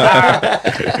 Yeah,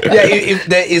 if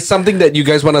there is something that you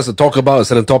guys want us to talk about, a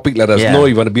certain topic, let us know.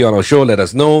 You want to be on our show, let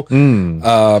us know. You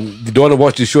don't want to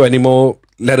watch the show anymore,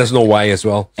 let us know why as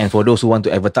well. And for those who want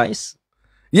to advertise,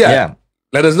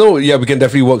 let us know. Yeah, we can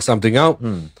definitely work something out.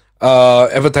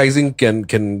 Advertising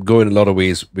can go in a lot of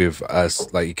ways with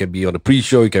us. Like it can be on the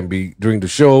pre-show, it can be during the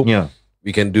show. yeah.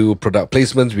 We can do product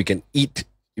placements. We can eat.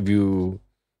 If you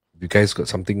guys got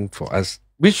something for us,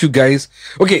 wish you guys.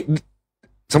 Okay,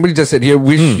 somebody just said here.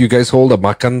 Wish you guys hold a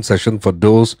makan session for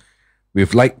those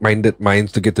with like-minded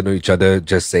minds to get to know each other.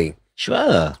 Just saying.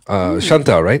 Sure.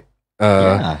 Shanta, right?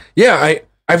 Yeah.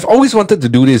 I've always wanted to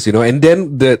do this, and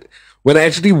then that when I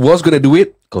actually was gonna do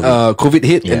it, COVID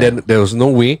hit, and Yeah. then there was no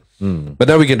way. But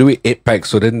now we can do it 8 packs.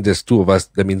 So then there's 2 of us.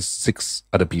 That means 6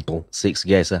 other people. 6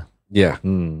 guys. Yeah,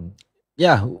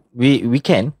 Yeah, we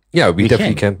can. yeah, we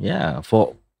definitely can. Yeah,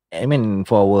 for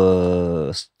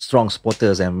our strong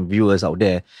supporters and viewers out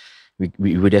there,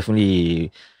 we will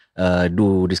definitely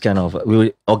do this kind of. We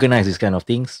will organize this kind of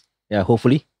things. Yeah,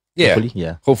 hopefully. Yeah,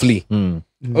 Hopefully. hopefully.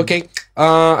 Okay,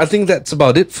 I think that's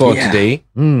about it for today.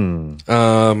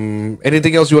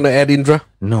 Anything else you want to add, Indra?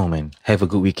 No, man. Have a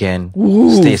good weekend.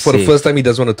 Ooh, Stay for the safe. first time, he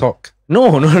doesn't want to talk.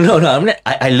 No. I'm not,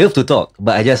 I love to talk,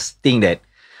 but I just think that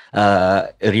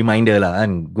a reminder lah,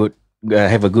 and good.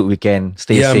 Have a good weekend.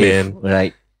 Stay Yeah, safe. man.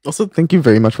 Right. Also, thank you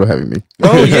very much for having me.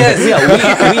 Oh yes, Yeah,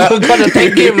 we gotta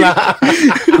thank him lah.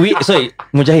 Sorry,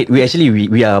 Mujahid.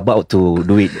 We are about to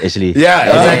do it actually. Yeah,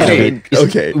 exactly.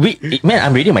 Okay.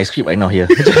 I'm reading my script right now here.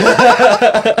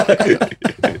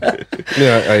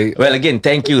 Yeah, Well, again,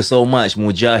 thank you so much,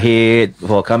 Mujahid,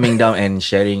 for coming down and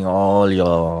sharing all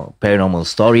your paranormal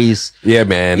stories. yeah,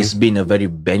 man. It's been a very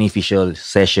beneficial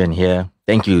session here.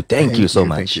 Thank you so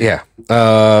much. Yeah.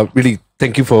 Really,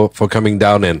 thank you for coming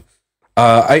down, and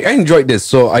I enjoyed this.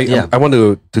 So I want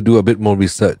to do a bit more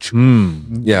research.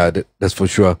 Yeah, that's for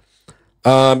sure.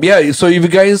 Yeah. So if you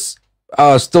guys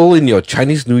are still in your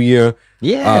Chinese New Year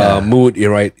mood,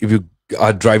 you're right. If you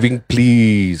are driving,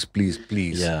 please,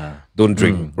 don't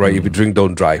drink. Right. If you drink,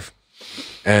 don't drive.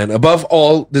 And above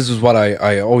all, this is what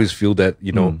I always feel that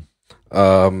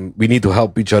we need to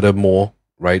help each other more.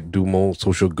 Right. Do more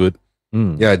social good.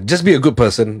 Yeah. Just be a good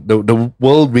person. The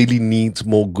world really needs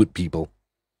more good people.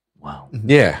 Wow.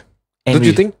 Yeah. And Don't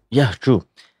you think? Yeah, true.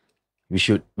 We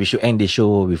should end the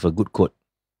show with a good quote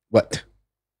What?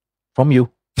 from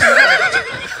you.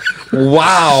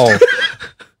 Wow.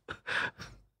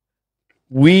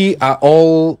 We are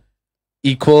all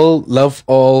equal, love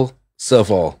all, serve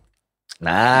all.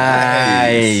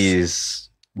 Nice.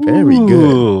 Very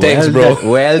good. Thanks, well bro. Done,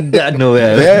 well done,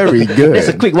 Noel. Very good. That's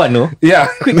a quick one, no? Yeah.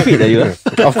 Quick fit, are you?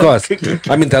 Of course.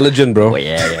 I'm intelligent, bro. Oh,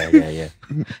 yeah.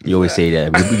 You always say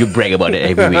that. You brag about it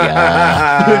every week.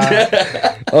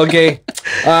 Okay.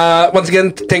 Once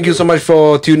again, thank you so much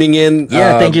for tuning in.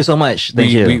 Thank you so much.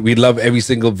 Thank you. We love every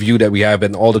single view that we have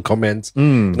and all the comments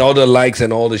and all the likes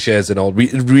and all the shares and all.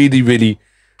 It really, really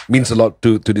means a lot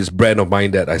to this brand of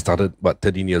mine that I started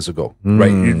 13 years ago.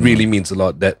 Right? It really means a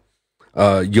lot that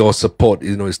your support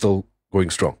is still going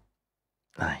strong.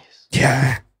 Nice.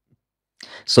 Yeah.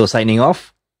 So signing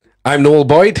off, I'm Noel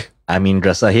Boyd. I'm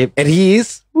Indra Sahib. And he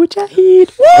is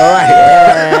Mujahid. all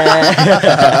right.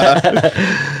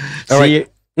 All right.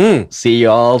 See you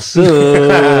all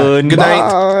soon. Good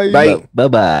night. Bye. Bye.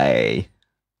 Bye-bye.